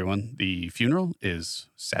 Hey, everyone, the funeral is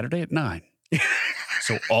Saturday at 9.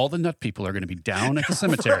 So all the nut people are going to be down at the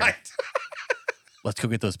cemetery. Right. Let's go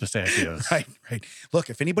get those pistachios. Right. Look,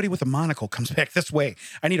 if anybody with a monocle comes back this way,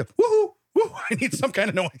 I need a woohoo, woo. I need some kind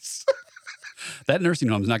of noise. That nursing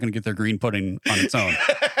home's not going to get their green pudding on its own.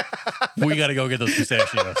 We got to go get those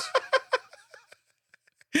pistachios.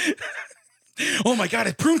 Oh my God,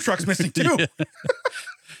 his prune truck's missing too. Yeah.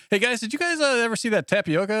 Hey guys, did you guys ever see that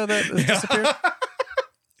tapioca that disappeared?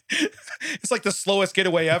 It's like the slowest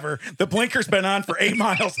getaway ever. The blinker's been on for 8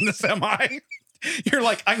 miles in the semi. You're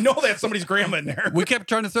like, I know that somebody's grandma in there. We kept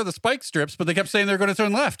trying to throw the spike strips, but they kept saying they're going to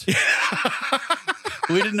turn left.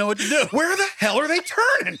 We didn't know what to do. Where the hell are they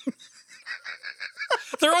turning?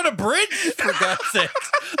 They're on a bridge, for God's sake.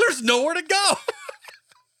 There's nowhere to go.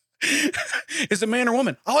 Is it a man or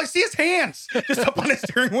woman? All I see is hands just up on his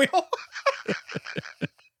steering wheel.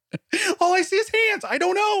 All I see is hands. I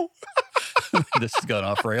don't know. This has gone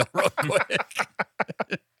off rail real quick.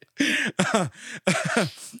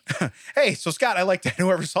 Hey, so Scott, I like that.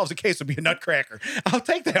 Whoever solves the case would be a nutcracker. I'll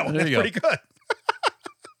take that one. There That's you go. pretty good.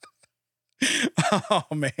 Oh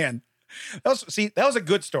man, that was a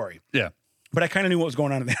good story. Yeah. But I kind of knew what was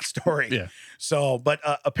going on in that story. Yeah. So, but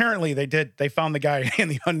apparently they found the guy in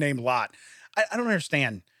the unnamed lot. I don't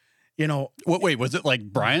understand. Wait, was it like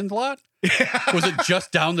Brian's lot? Was it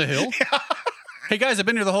just down the hill? Yeah. Hey guys, I've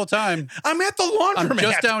been here the whole time. I'm at the laundromat. I'm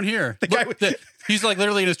just down here. The guy He's like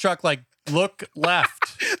literally in his truck, like, look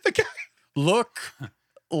left. Look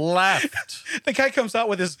left. The guy comes out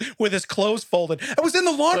with his clothes folded. I was in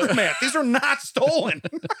the laundromat. These are not stolen.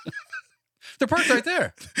 They're parked right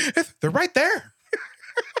there. They're right there.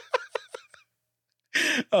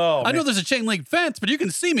 Oh, I know there's a chain link fence, but you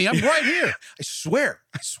can see me. I'm right here. I swear.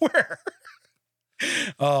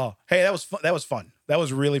 Oh, hey, that was fun. That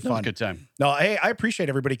was really That was fun. a good time. No, hey, I appreciate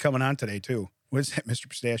everybody coming on today too. What is that? Mr.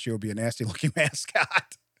 Pistachio would be a nasty looking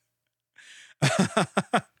mascot.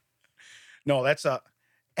 No, that's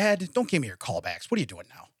Ed, don't give me your callbacks. What are you doing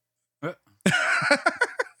now?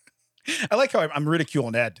 I like how I'm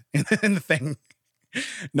ridiculing Ed in the thing.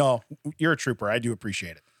 No, you're a trooper. I do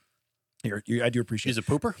appreciate it. I do appreciate He's it.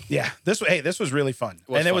 a pooper. Yeah, this was really fun.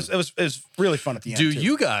 It was really fun at the end. Do too.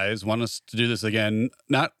 you guys want us to do this again?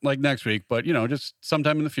 Not like next week, but just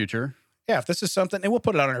sometime in the future. Yeah, if this is something, and we'll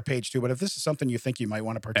put it on our page too, but if this is something you think you might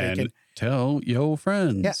want to partake in, tell your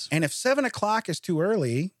friends. yeah. And if 7 o'clock is too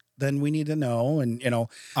early, then we need to know. And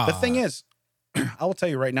the thing is, I will tell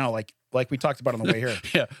you right now, like we talked about on the way here.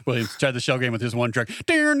 Yeah, Williams tried the shell game with his one truck.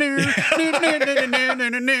 There's There's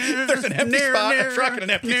an empty spot, a truck, and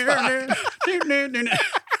an empty spot.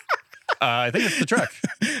 I think it's the truck.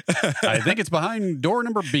 I think it's behind door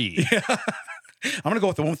number B. Yeah. I'm gonna go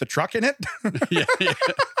with the one with the truck in it. Yeah.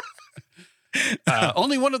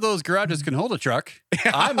 Only one of those garages can hold a truck.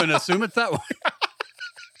 I'm going to assume it's that one.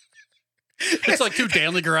 It's like 2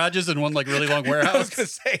 Danley garages and one like really long I was warehouse. gonna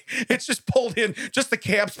say it's just pulled in, just the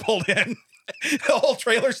cab's pulled in, the whole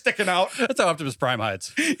trailer sticking out. That's how Optimus Prime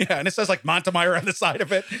hides. Yeah, and it says like Montemayor on the side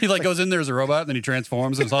of it. He like goes in there as a robot and then he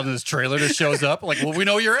transforms and suddenly this trailer just shows up. Like, well, we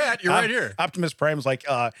know you're at. You're right here. Optimus Prime's like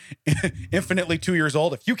infinitely 2 years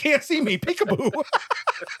old. If you can't see me, peekaboo.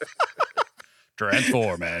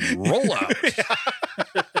 Transform and roll out.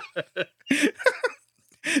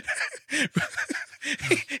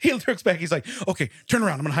 He looks back. He's like, okay, turn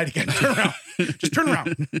around. I'm going to hide again. Turn around. Just turn around.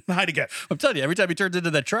 I'm going to hide again. I'm telling you, every time he turns into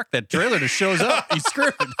that truck, that trailer just shows up. He's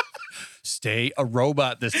screwed. Stay a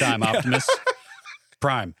robot this time, Optimus.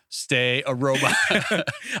 Prime, stay a robot.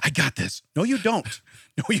 I got this. No, you don't.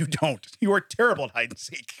 No, you don't. You are terrible at hide and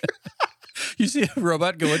seek. You see a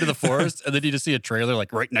robot go into the forest, and then you just see a trailer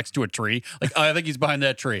like right next to a tree. Like, oh, I think he's behind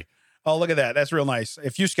that tree. Oh, look at that. That's real nice.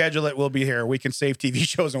 If you schedule it, we'll be here. We can save TV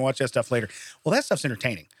shows and watch that stuff later. Well, that stuff's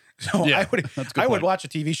entertaining. So Yeah, I would that's a good I would point. watch the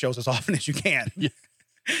TV shows as often as you can. Yeah.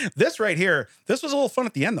 This right here, this was a little fun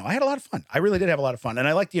at the end though. I had a lot of fun. I really did have a lot of fun, and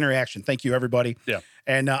I like the interaction. Thank you, everybody. Yeah.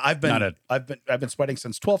 And I've Not been sweating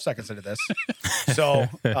since 12 seconds into this. So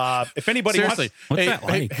if anybody Seriously. What's Hey, that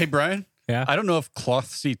like? hey, Brian. Yeah. I don't know if cloth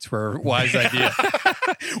seats were a wise idea.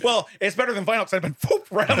 wants, well, it's better than vinyl because I've been poop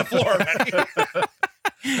right on the floor already.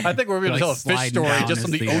 I think we're going to Like tell a fish sliding story down just as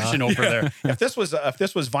from the the, ocean over there. if this was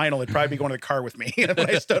vinyl, it'd probably be going to the car with me when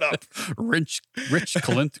I stood up. Rich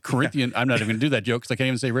Corinthian. I'm not even going to do that joke because I can't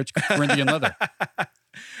even say rich Corinthian leather.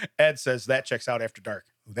 Ed says that checks out after dark.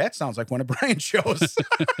 Ooh, that sounds like one of Brian's shows.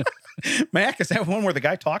 Mac, is that one where the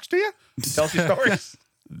guy talks to you? He tells you stories?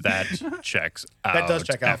 That checks out. That does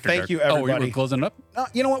check out. After Thank dark. you, Oh, everybody. we're closing it up?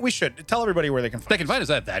 You know what? We should tell everybody where they can They find can find us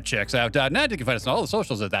at thatchecksout.net. You can find us on all the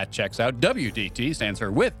socials at thatchecksout. WDT stands for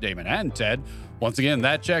With Damon and Ted. Once again,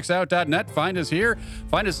 thatchecksout.net. Find us here.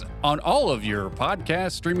 Find us on all of your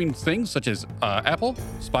podcast streaming things, such as Apple,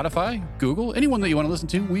 Spotify, Google, anyone that you want to listen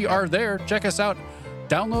to. We are there. Check us out.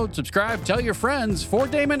 Download, subscribe, tell your friends. For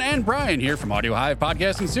Damon and Brian here from Audio Hive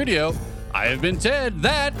Podcasting Studio, I have been Ted.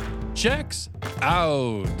 That checks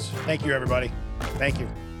out. Thank you, everybody. Thank you.